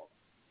devil.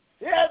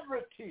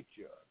 Every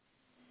teacher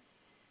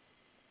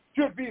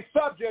should be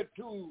subject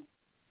to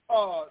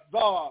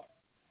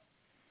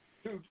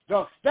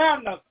the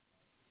standards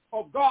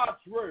of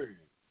God's word.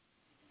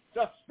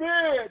 The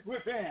Spirit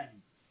within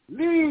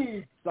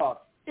leads us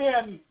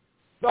in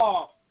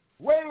the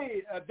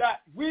way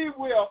that we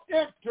will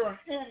enter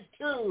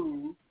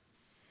into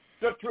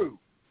the truth.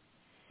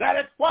 That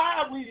is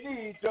why we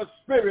need the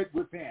Spirit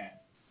within.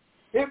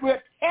 It will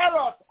tell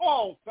us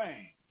all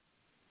things.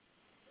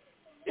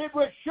 It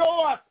will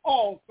show us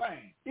all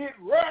things. It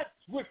works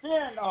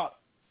within us,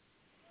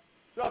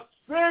 the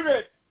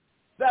Spirit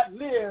that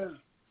lives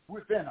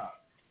within us.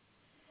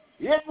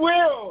 It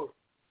will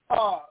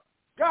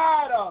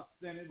guide us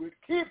and it will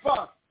keep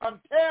us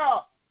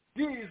until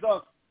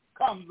Jesus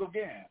comes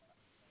again.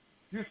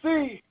 You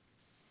see,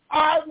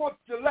 I want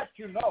to let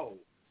you know,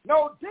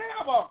 no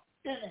devil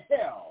in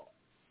hell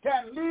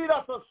can lead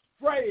us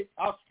astray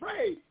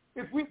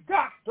if we've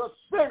got the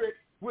Spirit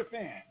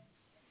within.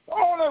 The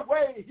only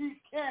way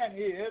he can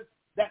is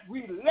that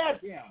we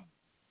let him.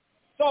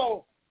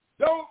 So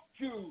don't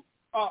you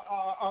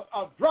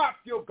drop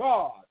your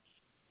guards.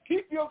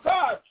 Keep your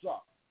guards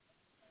up.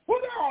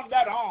 Put on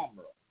that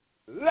armor.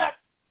 Let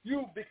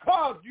you,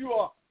 because you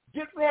are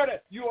getting ready,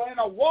 you are in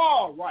a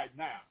war right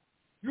now.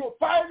 You're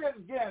fighting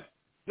against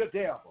the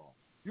devil.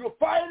 You're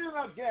fighting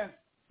against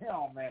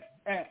him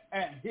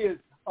and his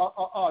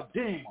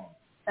demons.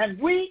 And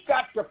we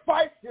got to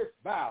fight this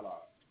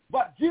battle.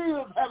 But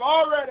Jesus have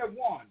already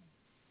won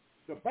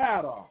the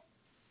battle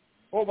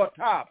over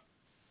top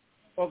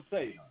of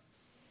Satan.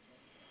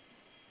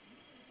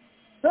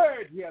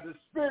 Third here, the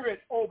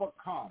Spirit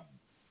overcomes.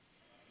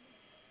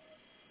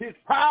 His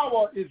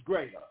power is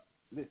greater.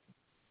 Listen.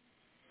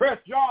 1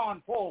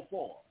 John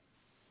 4:4.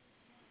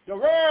 The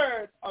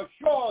word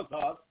assures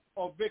us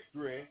of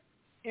victory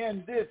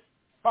in this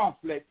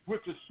conflict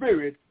with the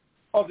spirit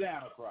of the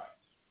Antichrist.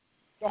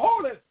 The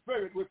Holy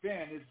Spirit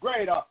within is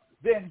greater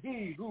than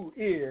he who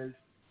is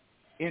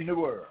in the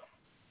world.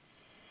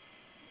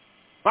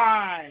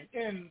 Find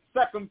in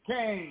 2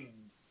 Kings,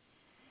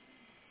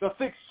 the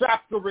 6th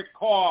chapter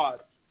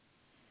records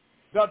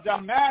the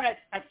dramatic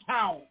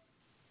account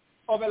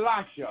of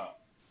Elisha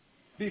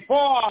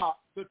before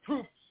the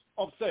troops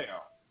of Seir.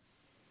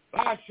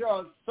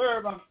 Elisha's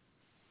servant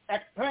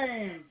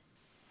exclaimed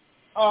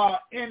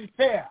in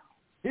fear.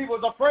 He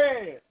was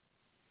afraid.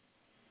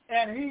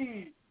 And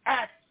he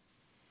asked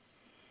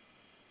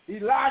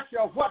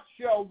Elisha, what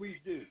shall we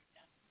do?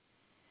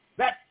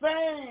 That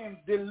same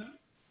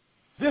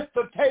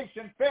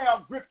dissertation fear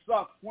grips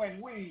us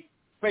when we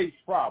face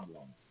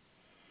problems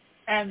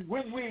and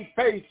when we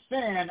face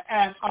sin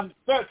and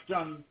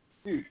uncertain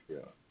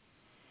future.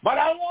 But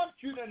I want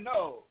you to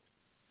know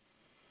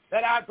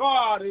that our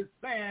God is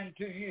saying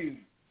to you,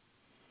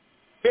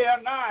 fear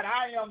not,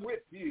 I am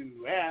with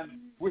you and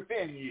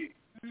within you.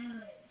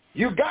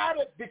 You got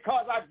it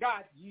because I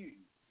got you.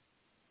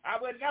 I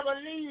will never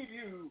leave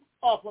you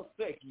or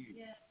forsake you.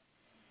 Yeah.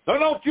 So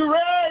don't you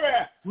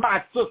worry,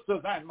 my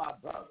sisters and my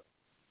brothers.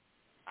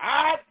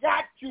 I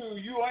got you.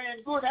 You are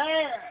in good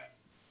hands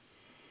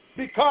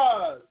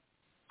because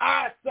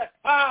I sit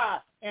high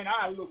and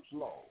I look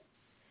low.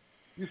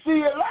 You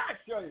see,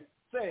 Elisha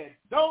said,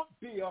 don't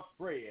be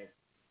afraid.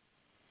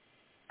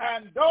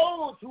 And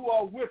those who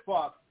are with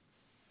us,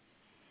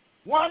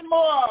 one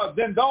more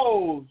than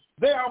those,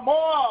 they are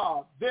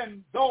more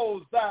than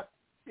those that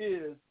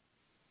is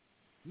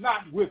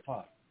not with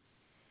us.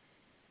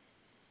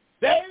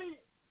 They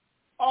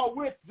are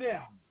with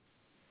them.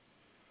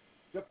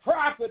 The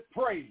prophet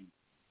prayed.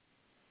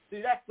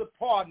 See, that's the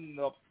pardon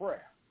of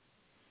prayer.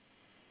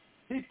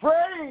 He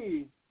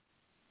prayed,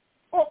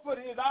 open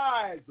his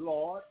eyes,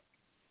 Lord,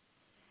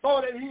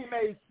 so that he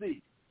may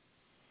see.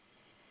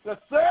 The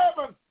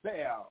servant's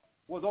fear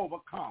was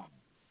overcome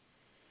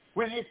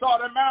when he saw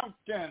the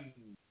mountain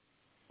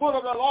full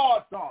of the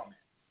Lord's army.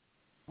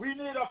 We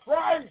need a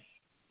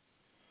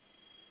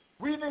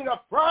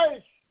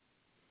fresh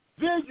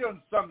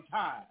vision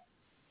sometime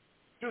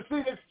to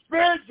see the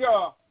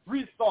spiritual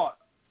resource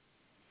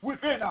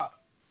within us.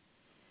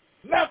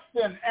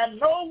 Nothing and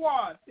no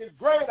one is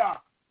greater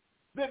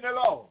than the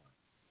Lord.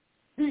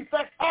 He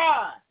sits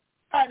high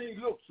and he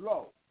looks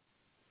low.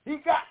 He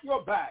got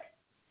your back.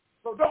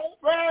 So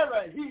don't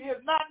worry. He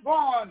is not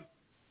going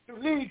to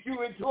lead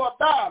you into a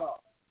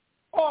battle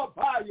all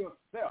by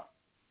yourself.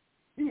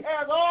 He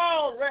has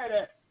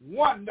already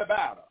won the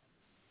battle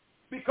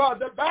because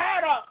the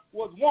battle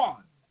was won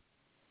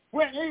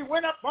when he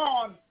went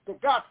upon the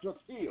Golgotha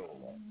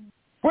hill.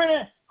 When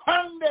he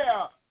hung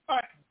there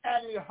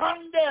and he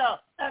hung there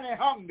and he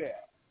hung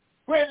there.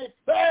 When he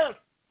fell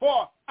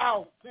for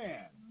our sin.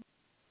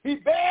 He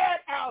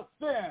bared our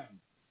sin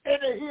in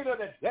the heat of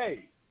the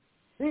day.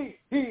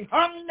 He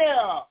hung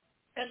there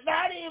and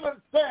not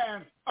even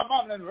stand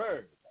among the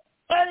words.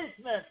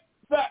 Punishment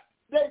that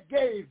they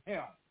gave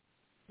him.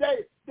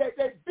 They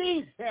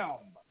beat him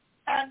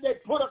and they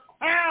put a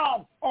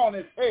crown on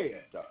his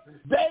head.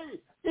 They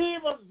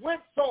even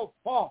went so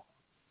far.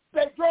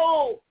 They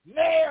drove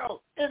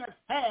nails in his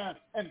hands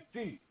and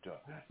feet.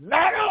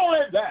 Not only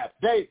that,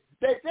 they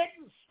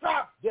didn't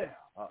stop there.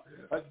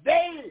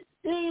 They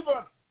even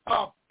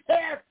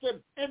passed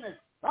him in his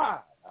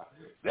side.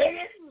 They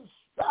didn't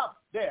stop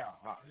there.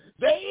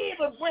 They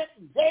even went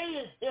and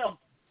gave him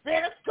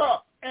vinegar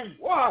and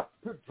water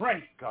to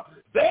drink.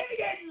 They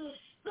didn't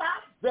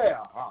stop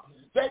there.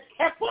 They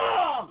kept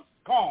on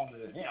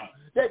calling him.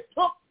 They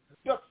took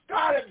the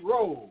scarlet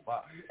robe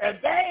and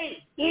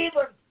they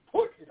even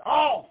put it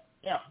on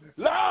him.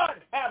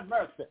 Lord have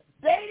mercy.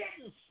 They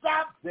didn't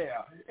stop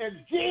there.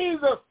 And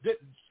Jesus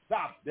didn't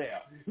stop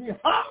there. He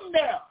hung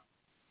there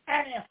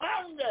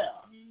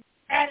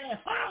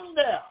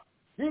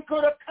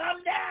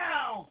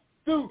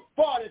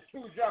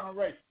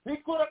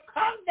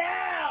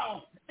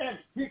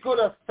he could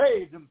have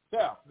saved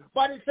himself.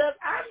 But he said,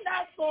 I'm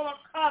not going to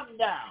come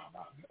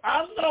down.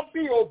 I'm going to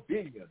be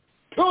obedient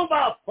to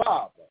my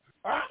Father.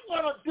 I'm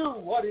going to do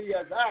what he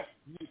has asked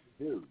me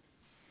to do.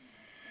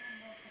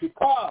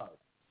 Because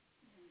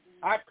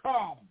I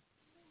come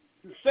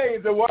to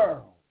save the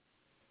world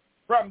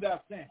from their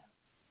sins.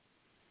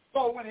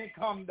 So when he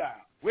come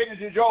down, went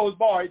into Joe's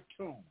boy's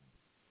tomb,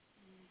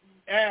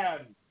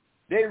 and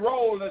they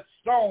rolled a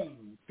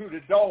stone to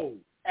the door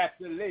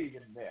after laying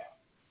there.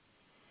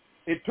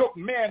 It took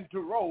men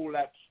to roll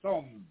that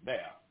stone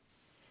there.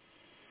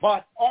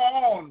 But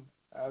on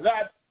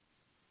that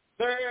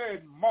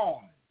third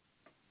morning,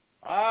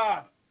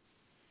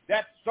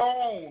 that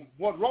stone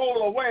was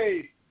rolled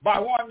away by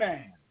one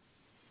man.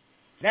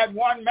 That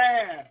one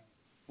man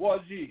was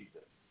Jesus.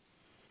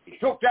 He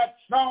took that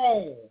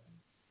stone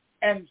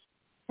and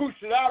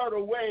pushed it out of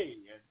the way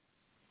and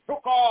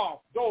took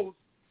off those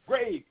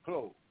grave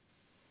clothes.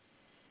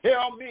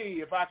 Tell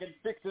me if I can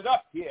fix it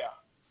up here.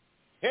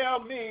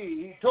 Tell me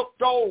he took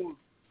those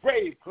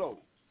grave clothes.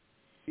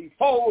 He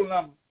folded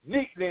them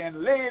neatly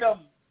and laid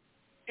them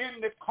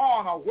in the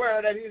corner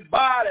where that his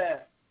body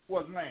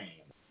was laying.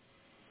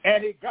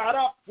 And he got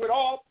up with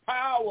all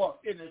power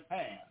in his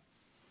hand.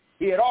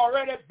 He had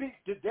already beat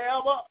the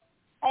devil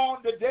on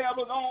the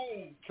devil's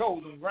own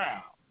chosen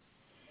ground.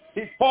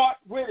 He fought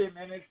with him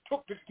and he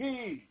took the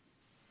keys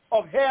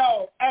of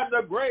hell and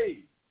the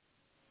grave.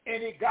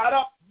 And he got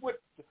up with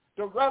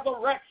the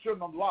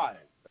resurrection of life.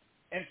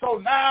 And so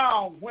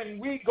now when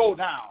we go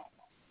down,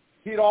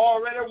 he'd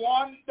already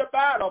won the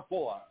battle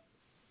for us.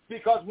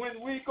 Because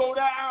when we go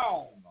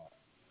down,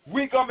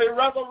 we're going to be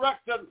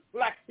resurrected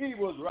like he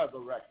was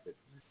resurrected.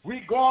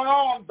 We're going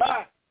on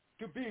back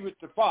to be with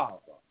the Father.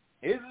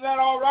 Isn't that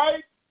all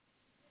right?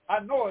 I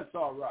know it's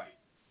all right.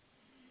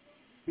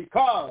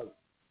 Because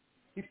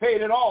he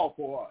paid it all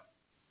for us.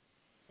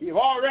 He's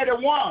already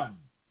won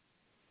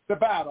the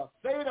battle.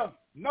 Satan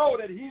know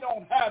that he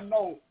don't have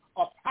no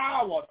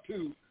power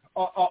to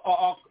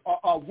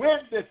win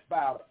this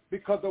battle,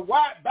 because the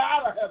white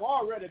battle have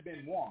already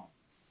been won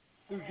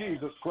through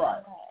Jesus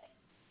Christ.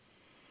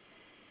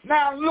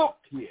 Now look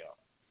here.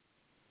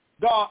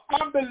 The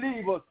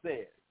unbeliever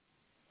says,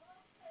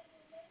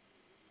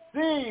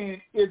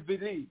 seeing is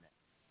believing.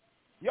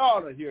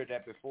 Y'all have heard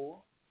that before.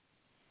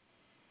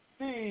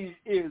 Seeing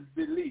is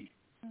believing.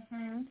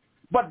 Mm-hmm.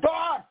 But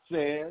God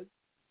says,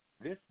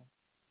 listen,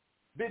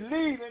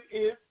 believing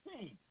is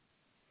seeing.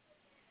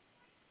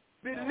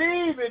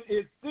 Believing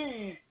is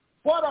seeing.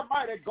 What a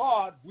mighty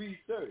God we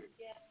serve.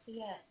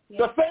 Yes.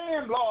 The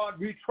same Lord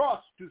we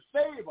trust to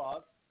save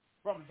us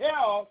from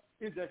hell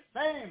is the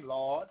same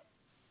Lord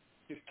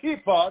to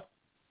keep us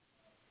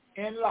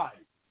in life.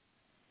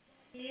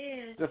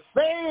 Yes. The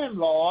same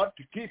Lord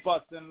to keep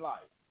us in life.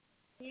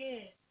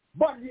 Yes.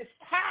 But his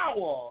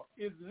power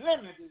is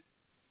limited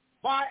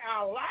by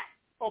our lack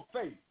of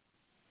faith.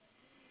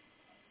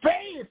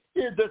 Faith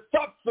is the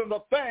substance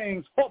of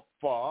things hoped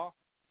for,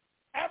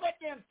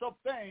 evidence of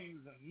things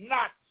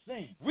not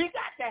seen. We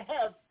got to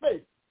have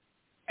faith.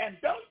 And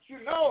don't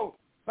you know,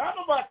 some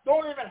of us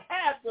don't even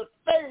have the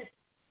faith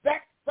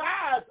that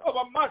size of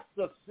a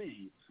mustard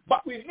seed.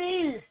 But we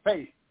need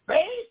faith.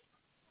 Faith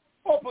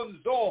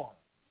opens doors.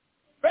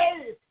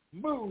 Faith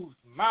moves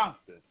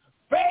mountains.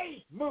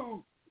 Faith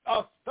moves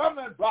a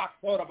stumbling block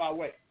out of our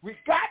way. We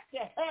got to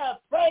have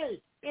faith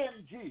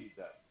in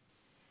Jesus.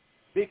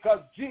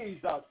 Because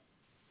Jesus,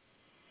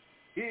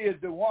 he is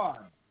the one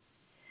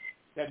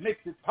that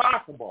makes it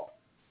possible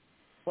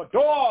for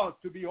doors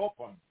to be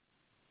opened,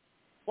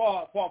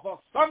 for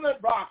stumbling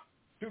blocks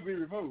to be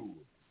removed,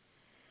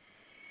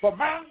 for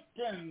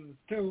mountains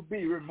to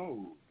be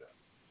removed,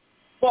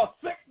 for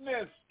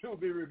sickness to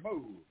be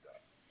removed.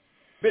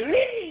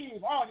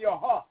 Believe on your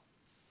heart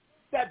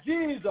that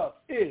Jesus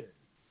is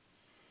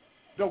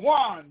the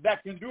one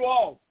that can do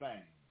all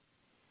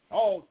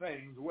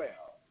things well.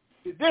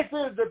 See, this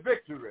is the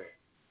victory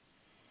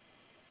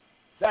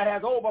that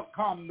has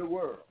overcome the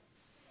world.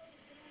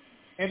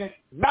 And it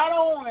not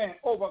only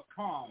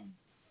overcome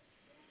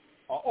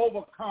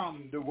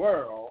the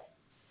world,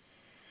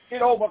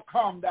 it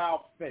overcomes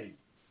our faith.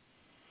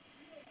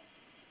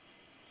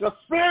 The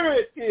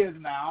Spirit is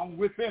now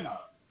within us.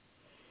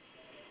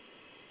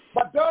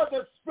 But does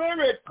the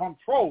Spirit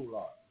control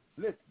us?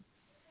 Listen,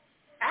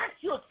 ask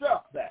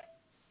yourself that.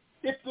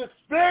 If the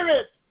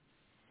Spirit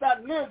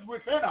that lives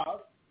within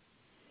us,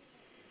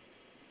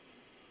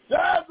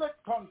 does it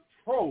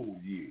control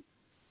you?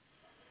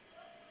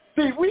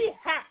 See, we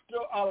have to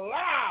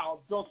allow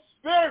the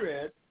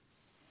Spirit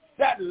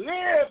that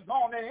lives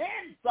on the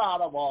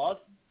inside of us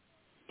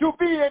to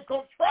be in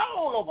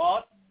control of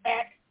us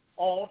at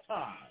all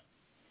times.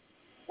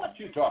 What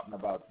you talking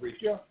about,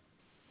 preacher?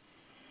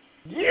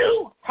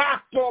 You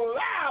have to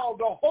allow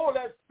the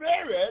Holy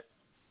Spirit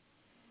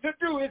to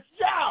do his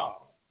job.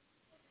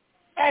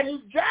 And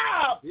his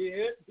job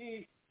is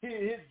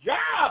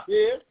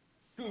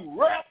to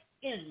rest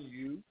in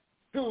you,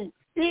 to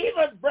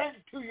even bring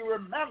to your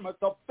remembrance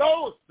of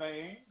those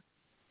things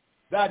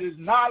that is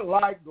not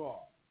like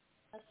God.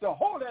 The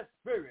Holy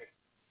Spirit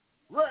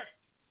works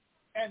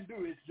and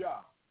do its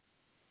job.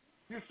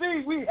 You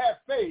see, we have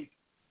faith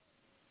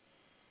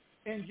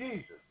in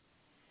Jesus.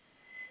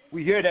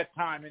 We hear that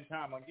time and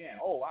time again.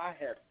 Oh, I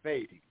have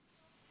faith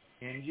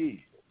in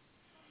Jesus.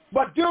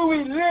 But do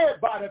we live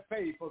by the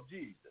faith of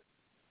Jesus?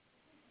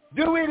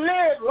 Do we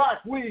live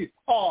like we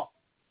are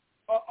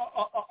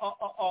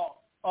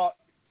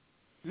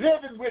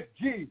living with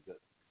Jesus?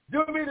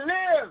 Do we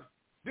live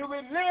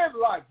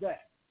like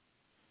that?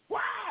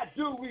 Why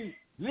do we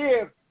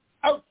live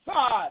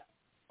outside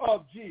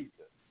of Jesus?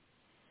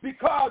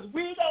 Because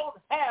we don't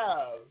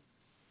have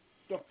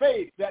the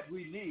faith that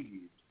we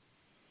need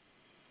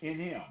in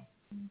him.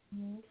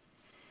 Mm-hmm.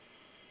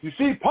 You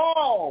see,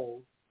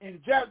 Paul's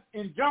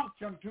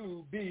injunction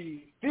to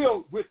be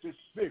filled with the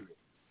Spirit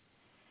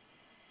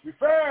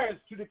refers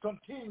to the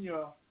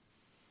continual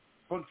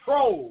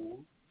control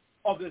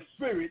of the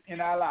Spirit in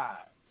our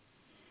lives.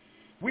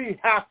 We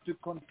have to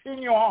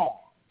continue on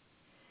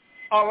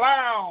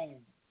allowing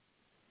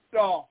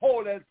the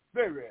Holy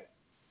Spirit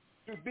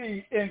to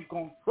be in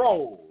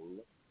control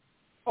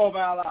of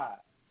our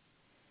lives.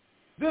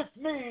 This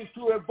means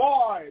to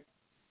avoid,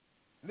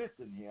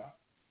 listen here,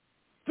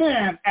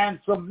 sin and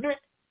submit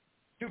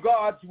to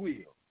God's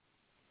will.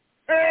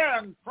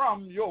 Turn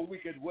from your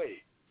wicked ways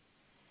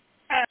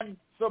and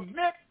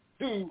submit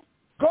to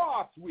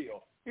God's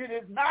will. It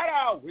is not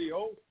our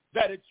will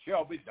that it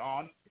shall be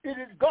done. It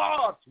is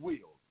God's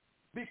will,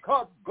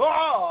 because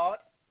God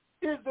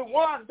is the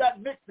one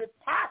that makes it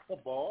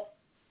possible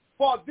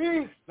for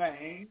these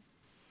things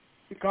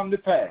to come to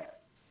pass.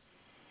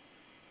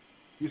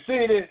 You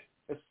see, the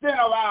extent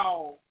of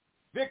our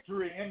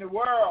victory in the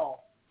world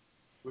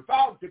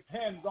without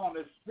depends on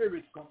the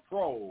Spirit's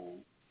control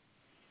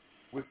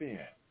within.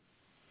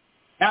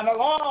 And the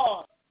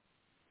Lord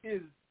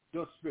is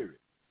the Spirit.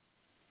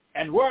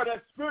 And where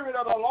the Spirit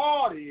of the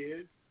Lord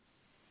is,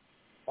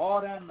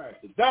 all that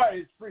mercy, there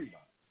is freedom.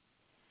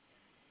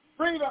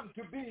 Freedom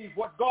to be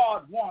what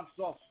God wants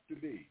us to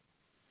be.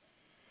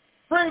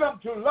 Freedom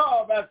to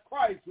love as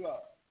Christ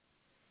loved.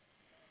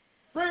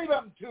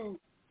 Freedom to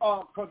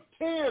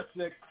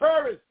continuously,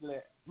 courageously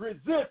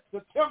resist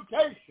the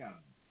temptation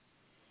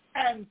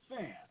and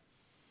sin.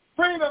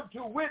 Freedom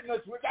to witness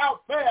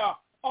without fear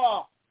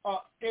or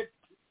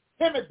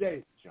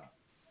intimidation.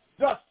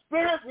 The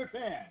Spirit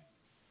within,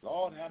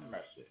 Lord have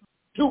mercy,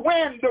 to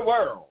win the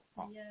world.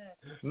 Yes.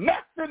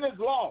 Nothing is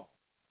lost,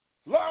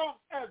 long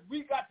as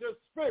we got the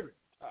Spirit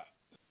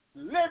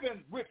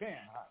living within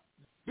us.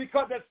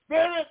 Because the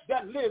Spirit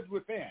that lives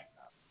within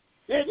us,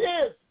 it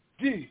is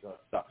Jesus.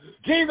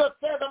 Jesus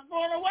said, I'm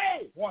going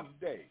away one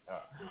day.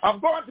 I'm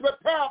going to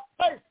prepare a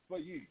place for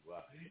you.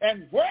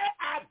 And where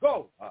I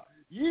go,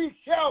 ye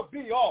shall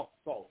be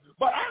also.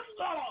 But I'm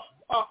going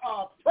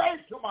to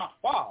pray to my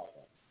Father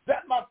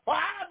that my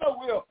Father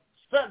will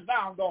send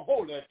down the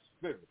Holy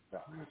Spirit,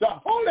 the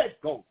Holy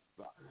Ghost,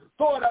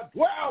 so it'll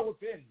dwell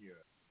within you,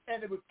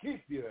 and it will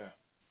keep you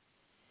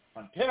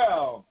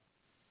until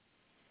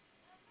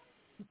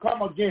you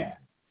come again.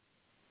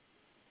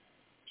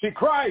 See,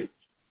 Christ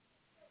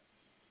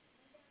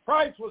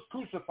was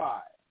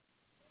crucified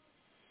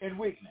in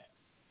weakness,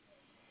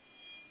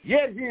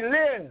 yet he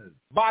lives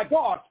by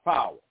God's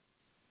power,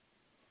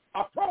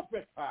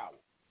 appropriate power.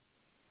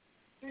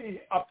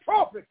 See,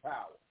 appropriate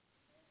power.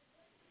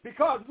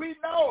 Because we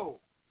know,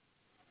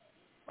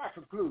 my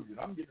conclusion,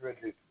 I'm getting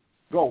ready to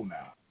go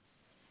now.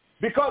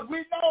 Because we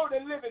know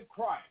the living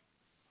Christ.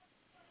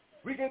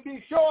 We can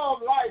be sure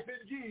of life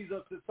in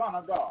Jesus, the Son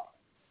of God.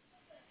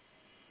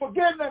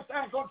 Forgiveness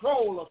and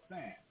control of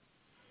sin.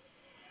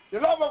 The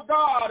love of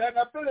God and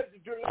the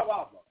ability to love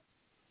others.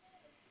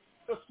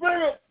 The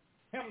Spirit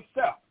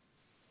himself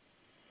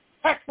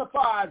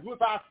testifies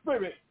with our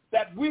spirit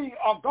that we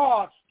are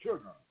God's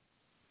children.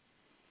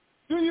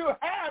 Do you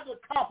have the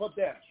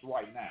confidence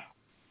right now?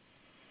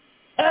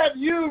 Have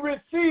you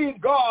received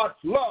God's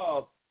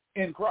love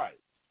in Christ?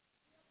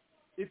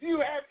 If you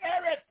have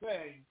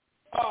everything,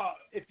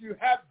 if you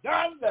have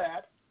done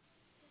that,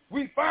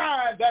 we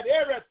find that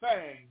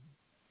everything's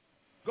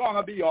going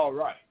to be all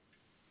right.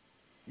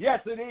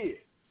 Yes, it is.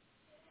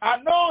 I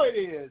know it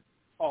is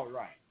all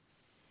right.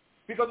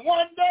 Because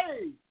one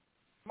day,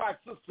 my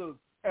sisters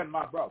and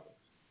my brothers,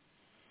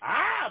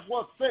 I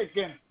was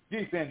sinking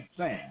deep in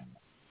sin,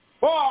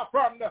 far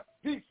from the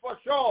peaceful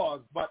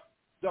shores, but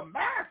the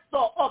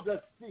master of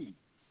the sea,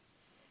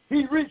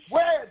 he reached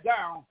way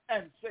down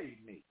and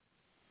saved me.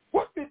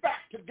 Put me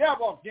back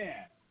together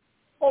again.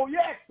 Oh,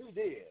 yes, he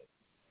did.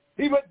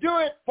 He would do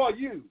it for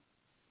you.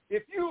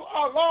 If you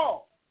are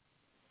lost,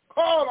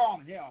 call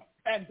on him,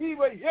 and he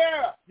will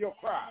hear your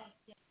cry.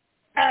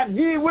 And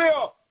he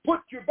will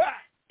put you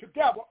back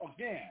together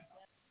again.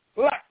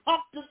 Like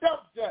Humpty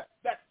Dumpty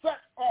that sat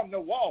on the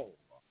wall.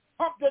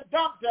 Humpty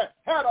Dumpty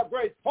had a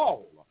great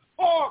fall.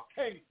 All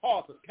King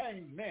Arthur,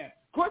 King men,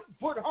 couldn't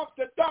put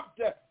Humpty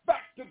Dumpty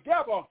back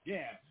together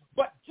again.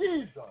 But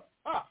Jesus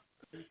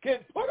can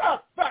put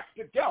us back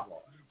together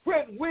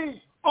when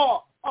we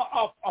are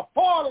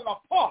falling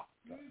apart,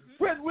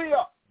 when we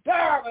are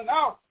down and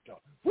out.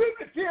 We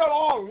can feel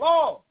all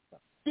lost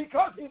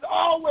because he's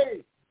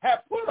always have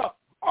put us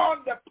on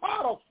the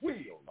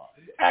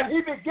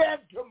he began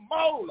to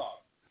mold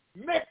us,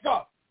 make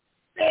us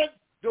in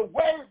the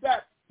way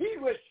that he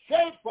would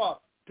shape us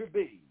to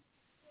be.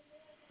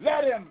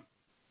 Let him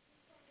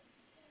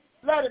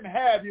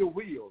have your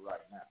will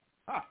right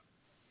now.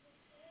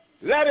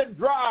 Let him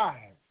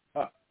drive.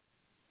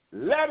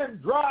 Let him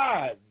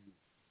drive you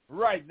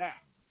right now.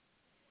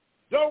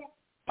 Don't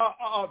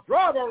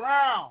drive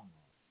around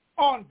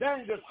on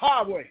dangerous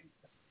highways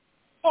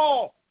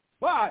all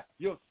by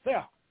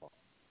yourself.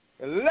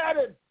 Let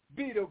him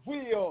be the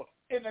wheel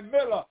in the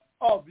middle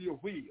of your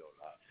wheel.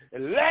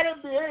 Let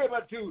him be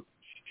able to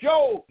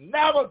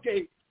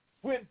navigate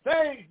when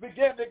things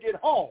begin to get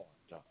hard.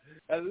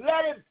 And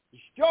let him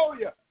show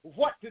you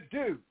what to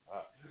do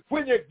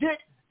when you get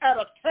at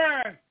a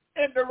turn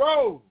in the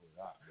road.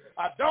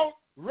 Don't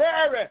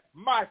worry,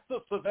 my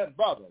sisters and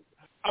brothers,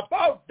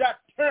 about that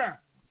turn,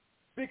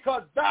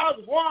 because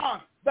there's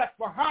one that's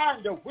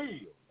behind the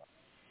wheel.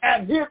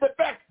 And he's the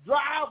best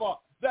driver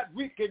that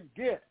we can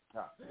get,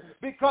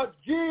 because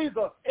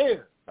Jesus is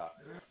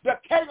the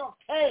King of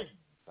Kings.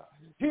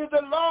 He's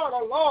the Lord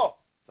of Lords.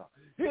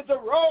 He's the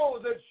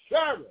rose and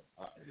Sharon.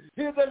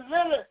 He's the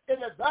lily in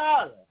the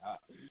valley.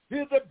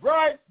 He's the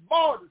bright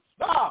morning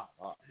star.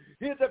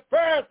 He's the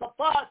first of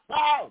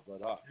 5,000.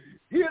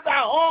 He's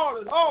our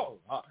all in all.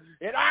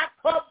 And I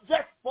come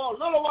just for a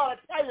little while to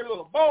tell you a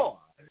little more.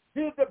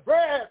 He's the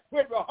bread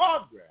when we're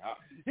hungry.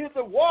 He's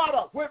the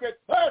water when we're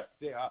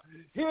thirsty.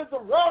 He's the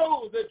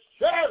rose and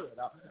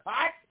Sharon.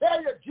 I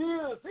tell you,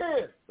 Jesus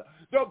is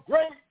the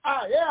great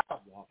I am.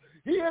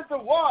 He is the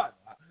one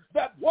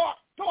that walked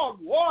on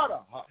water.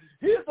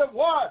 He's the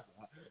one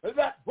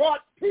that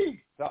brought peace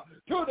to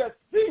the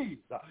seas.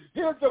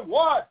 He's the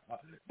one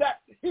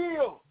that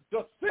healed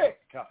the sick.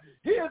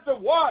 He is the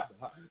one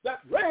that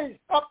raised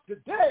up the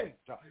dead.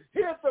 He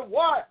is the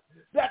one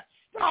that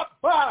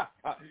stopped by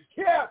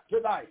here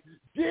tonight.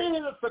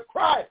 Jesus the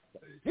Christ.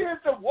 He is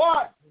the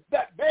one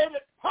that made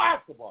it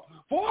possible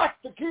for us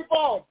to keep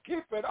on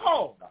keeping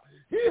on.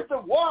 He is the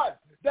one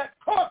that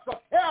conquered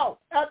hell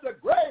and the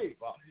grave.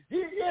 He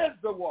is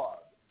the one.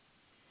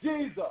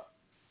 Jesus.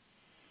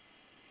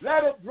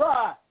 Let him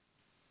drive.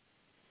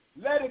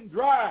 Let him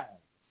drive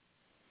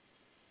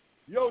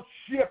your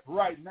ship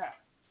right now.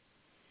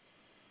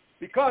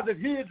 Because if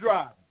he is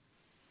driving,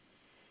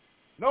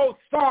 no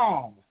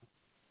storm,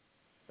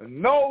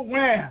 no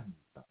wind,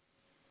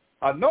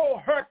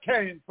 no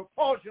hurricane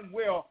propulsion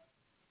will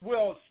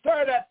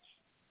stir that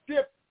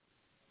ship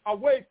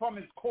away from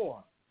its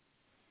course.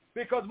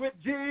 Because with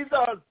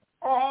Jesus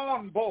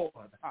on board,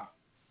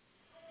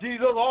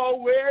 Jesus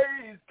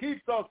always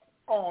keeps us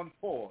on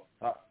course.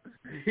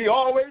 He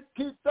always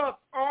keeps us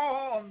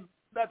on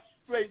that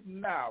straight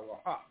and narrow.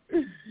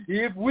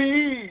 If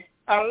we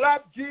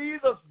let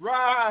Jesus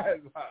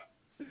drive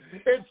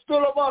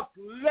instead of us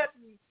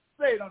letting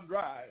Satan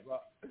drive,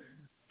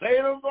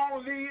 Satan's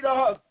going to lead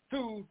us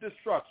to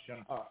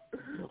destruction.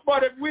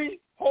 But if we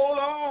hold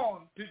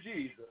on to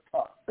Jesus,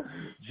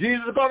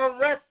 Jesus is going to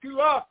rescue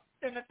us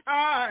in the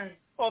time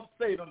of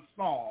Satan's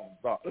storms.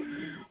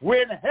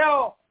 When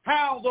hell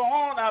hounds are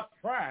on our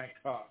track,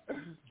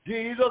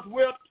 Jesus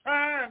will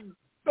turn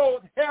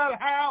those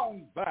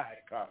hellhounds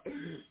back.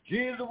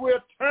 Jesus will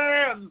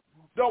turn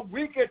the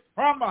wicked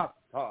from us.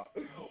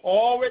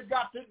 All we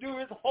got to do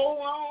is hold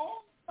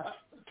on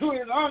to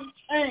his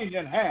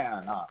unchanging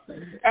hand,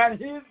 and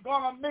he's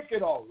going to make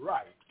it all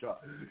right.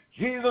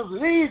 Jesus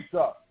leads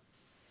us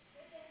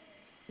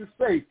to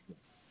safety.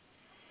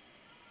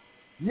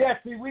 Yes,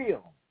 he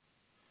will.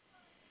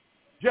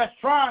 Just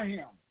try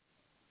him.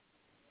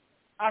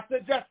 I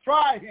said, just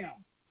try him.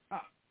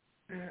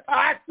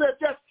 I said,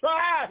 just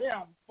try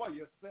him for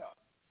yourself.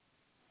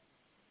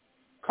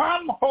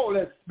 Come,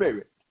 Holy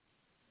Spirit.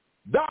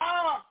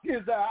 Dark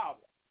is the hour.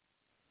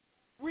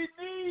 We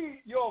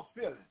need your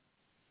filling,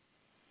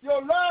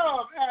 your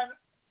love and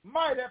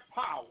mighty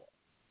power.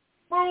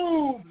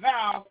 Move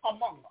now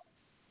among us.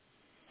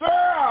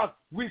 Stir us,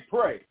 we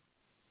pray.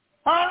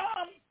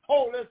 Come,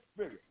 Holy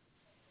Spirit.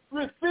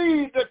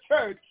 Receive the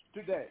church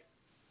today.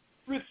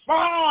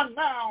 Respond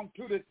now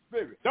to the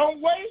Spirit.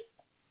 Don't wait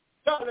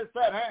till it's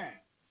at hand.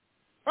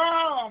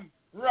 Come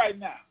right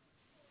now,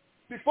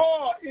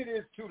 before it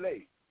is too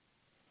late.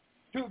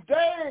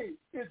 Today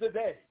is the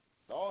day,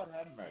 Lord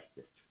have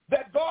mercy,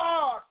 that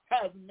God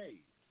has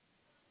made,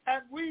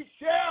 and we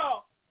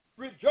shall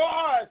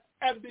rejoice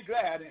and be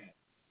glad in it.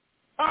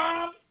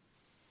 Come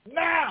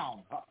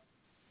now,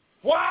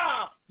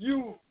 while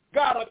you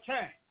got a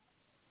chance.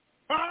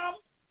 Come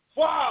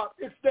while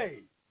it's day,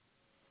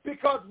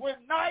 because when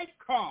night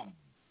comes,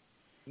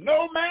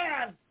 no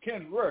man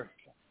can work.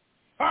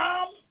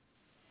 Come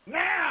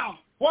now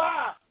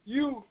while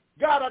you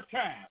got a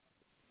chance.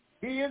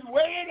 He is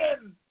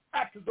waiting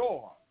at the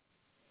door.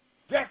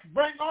 Just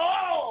bring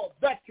all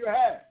that you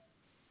have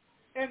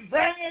and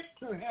bring it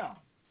to him,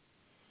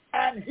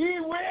 and he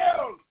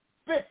will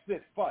fix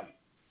it for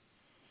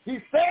you. He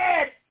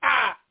said,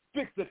 I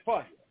fix it for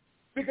you,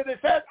 because it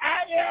says,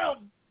 I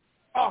am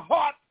a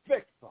heart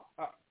fixer,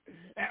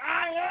 and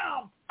I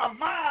am a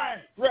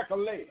mind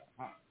regulator.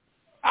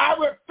 I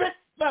will fix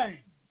things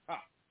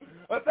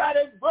that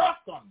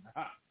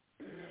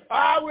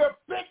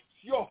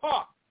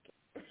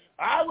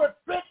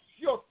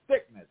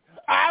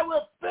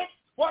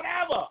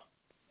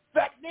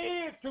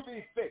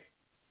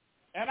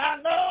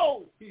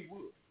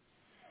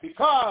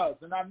because,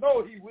 and I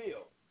know he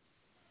will,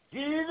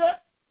 Jesus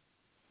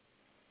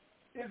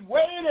is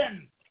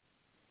waiting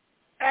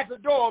at the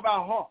door of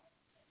our heart.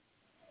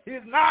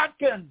 He's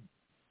knocking.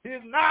 He's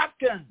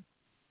knocking.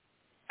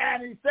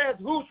 And he says,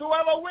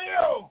 whosoever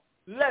will,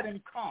 let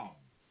him come.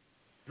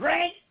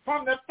 Drink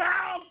from the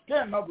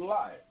fountain of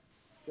life,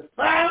 the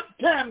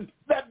fountain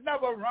that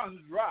never runs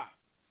dry.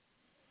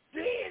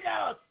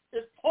 Jesus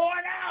is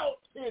pouring out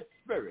his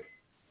spirit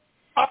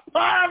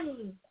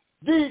upon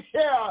these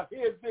here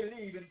his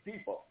believing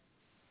people.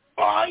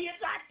 All you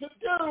got to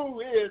do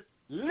is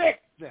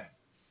listen.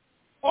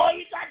 All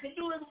you got to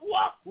do is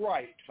walk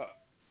right.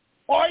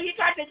 All you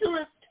got to do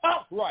is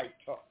talk right.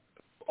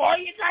 All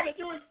you got to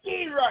do is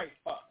be right.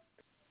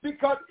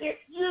 Because if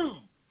you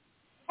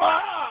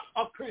are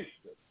a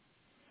Christian,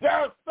 there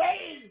are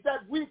things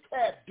that we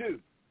can't do.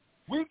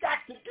 We got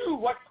to do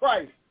what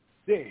Christ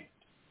did.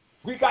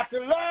 We got to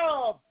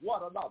love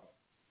one another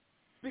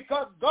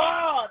because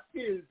God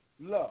is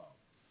love.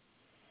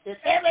 And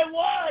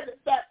everyone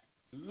that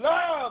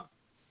loves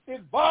is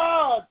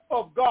born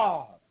of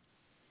God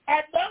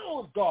and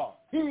knows God.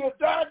 He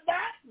does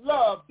not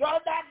love,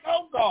 does not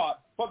know God,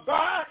 for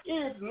God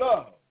is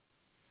love.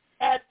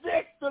 And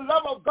this, the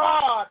love of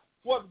God,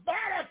 was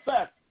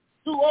manifest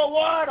to a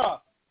water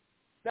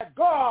that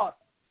God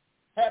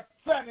had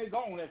sent his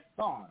only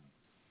Son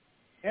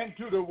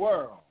into the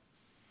world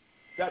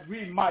that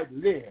we might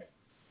live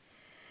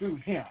through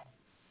him.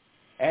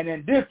 And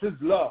in this is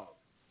love.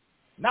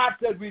 Not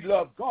that we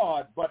love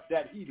God, but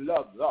that he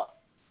loves us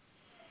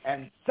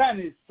and sent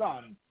his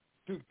Son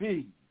to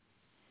be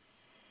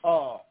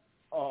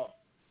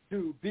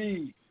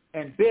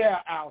and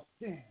bear our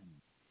sins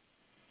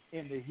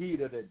in the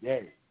heat of the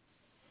day.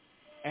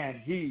 And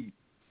he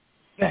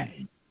sent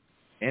him.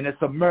 And it's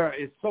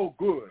so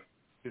good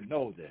to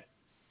know that.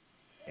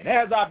 And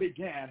as I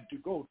began to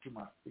go to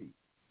my feet,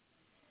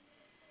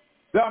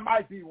 there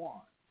might be one,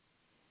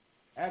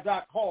 as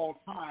I call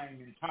time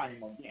and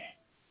time again.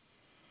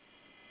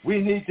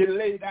 We need to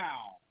lay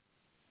down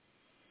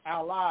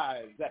our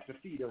lives at the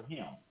feet of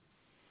him.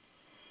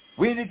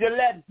 We need to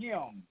let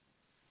him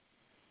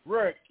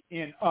work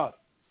in us,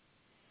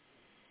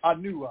 a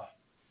new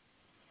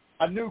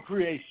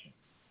creation.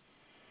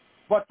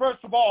 But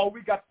first of all,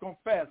 we got to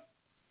confess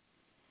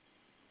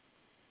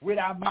with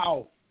our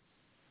mouth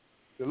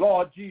the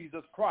Lord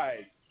Jesus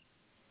Christ.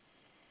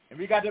 And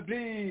we got to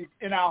believe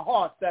in our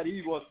hearts that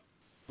he was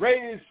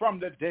raised from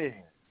the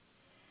dead.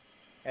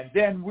 And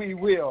then we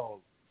will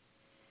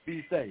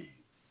be saved.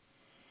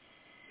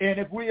 And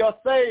if we are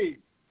saved,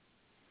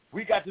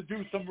 we got to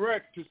do some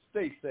work to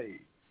stay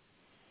saved.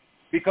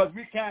 Because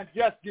we can't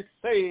just get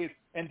saved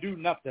and do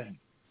nothing.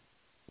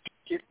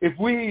 If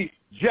we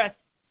just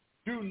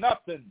do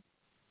nothing,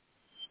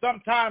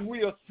 sometimes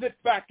we'll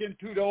slip back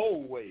into the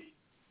old way.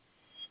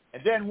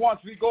 And then once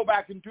we go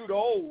back into the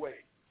old way,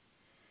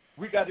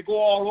 we got to go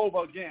all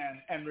over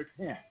again and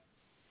repent.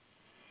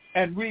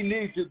 And we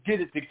need to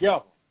get it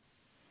together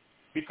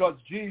because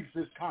Jesus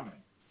is coming.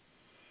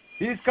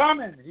 He's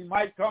coming. He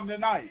might come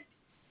tonight.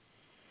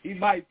 He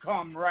might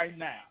come right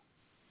now.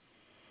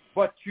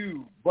 But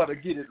you better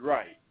get it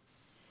right.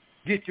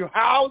 Get your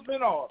house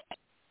in order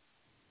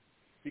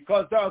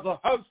because there's a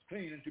house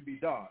cleaning to be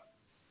done.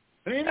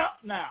 Clean up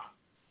now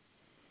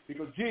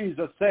because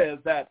Jesus says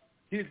that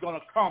he's going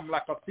to come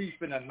like a thief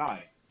in the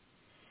night.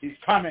 He's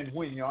coming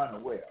when you're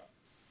unaware.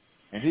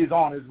 And he's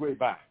on his way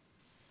back.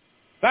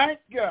 Thank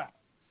you.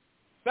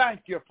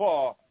 Thank you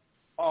for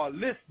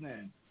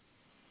listening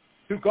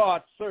to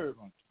God's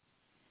servant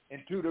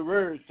and to the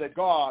words that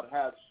God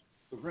has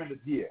rendered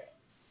here.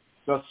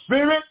 The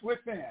spirit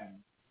within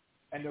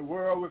and the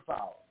world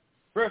without.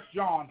 1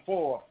 John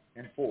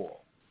 4:4.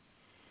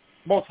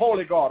 Most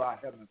holy God, our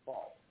Heavenly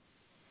Father.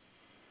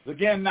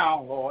 Again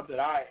now, Lord, that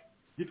I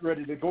get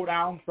ready to go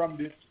down from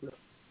this place.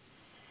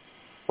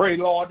 Pray,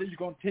 Lord, that you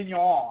continue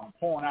on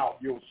pouring out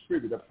your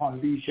spirit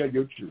upon these your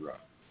children.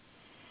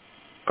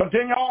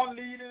 Continue on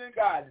leading and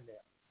guiding them.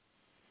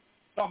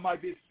 Some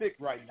might be sick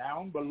right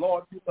now, but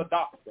Lord, you're the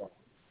doctor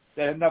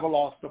that has never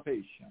lost a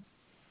patient.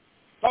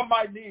 Some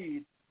might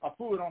need a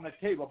food on the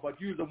table, but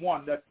you're the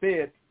one that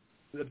fed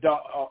the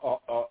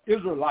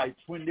Israelites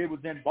when they was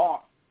in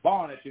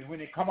bondage, and when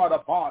they come out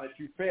of bondage,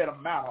 you fed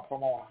them manna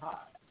from on high.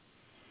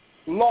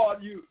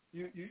 Lord, you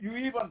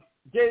even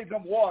gave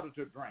them water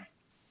to drink.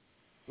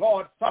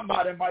 Lord,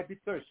 somebody might be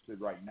thirsty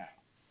right now.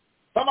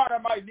 Somebody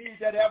might need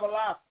that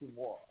everlasting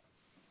water,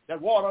 that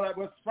water that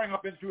will spring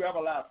up into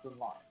everlasting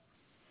life.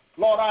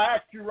 Lord, I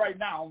ask you right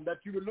now that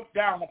you would look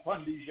down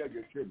upon these your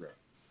children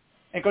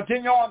and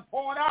continue on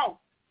pouring out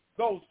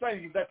those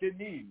things that they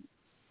need,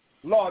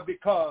 Lord,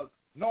 because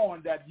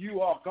knowing that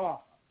you are God,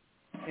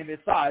 and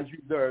besides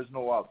you there is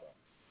no other.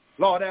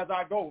 Lord, as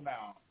I go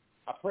now,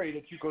 I pray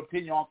that you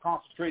continue on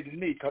concentrating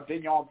me,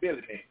 continue on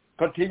building me,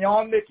 continue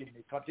on making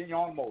me, continue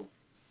on molding.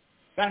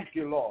 Thank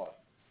you, Lord,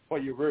 for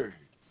your word.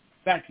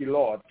 Thank you,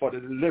 Lord, for the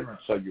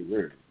deliverance of your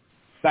word.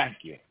 Thank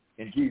you.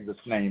 In Jesus'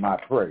 name I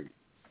pray.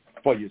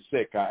 For your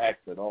sake I ask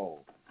it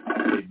all.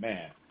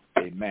 Amen.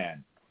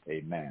 Amen.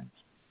 Amen.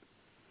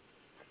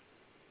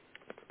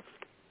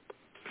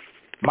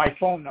 My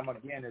phone number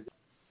again is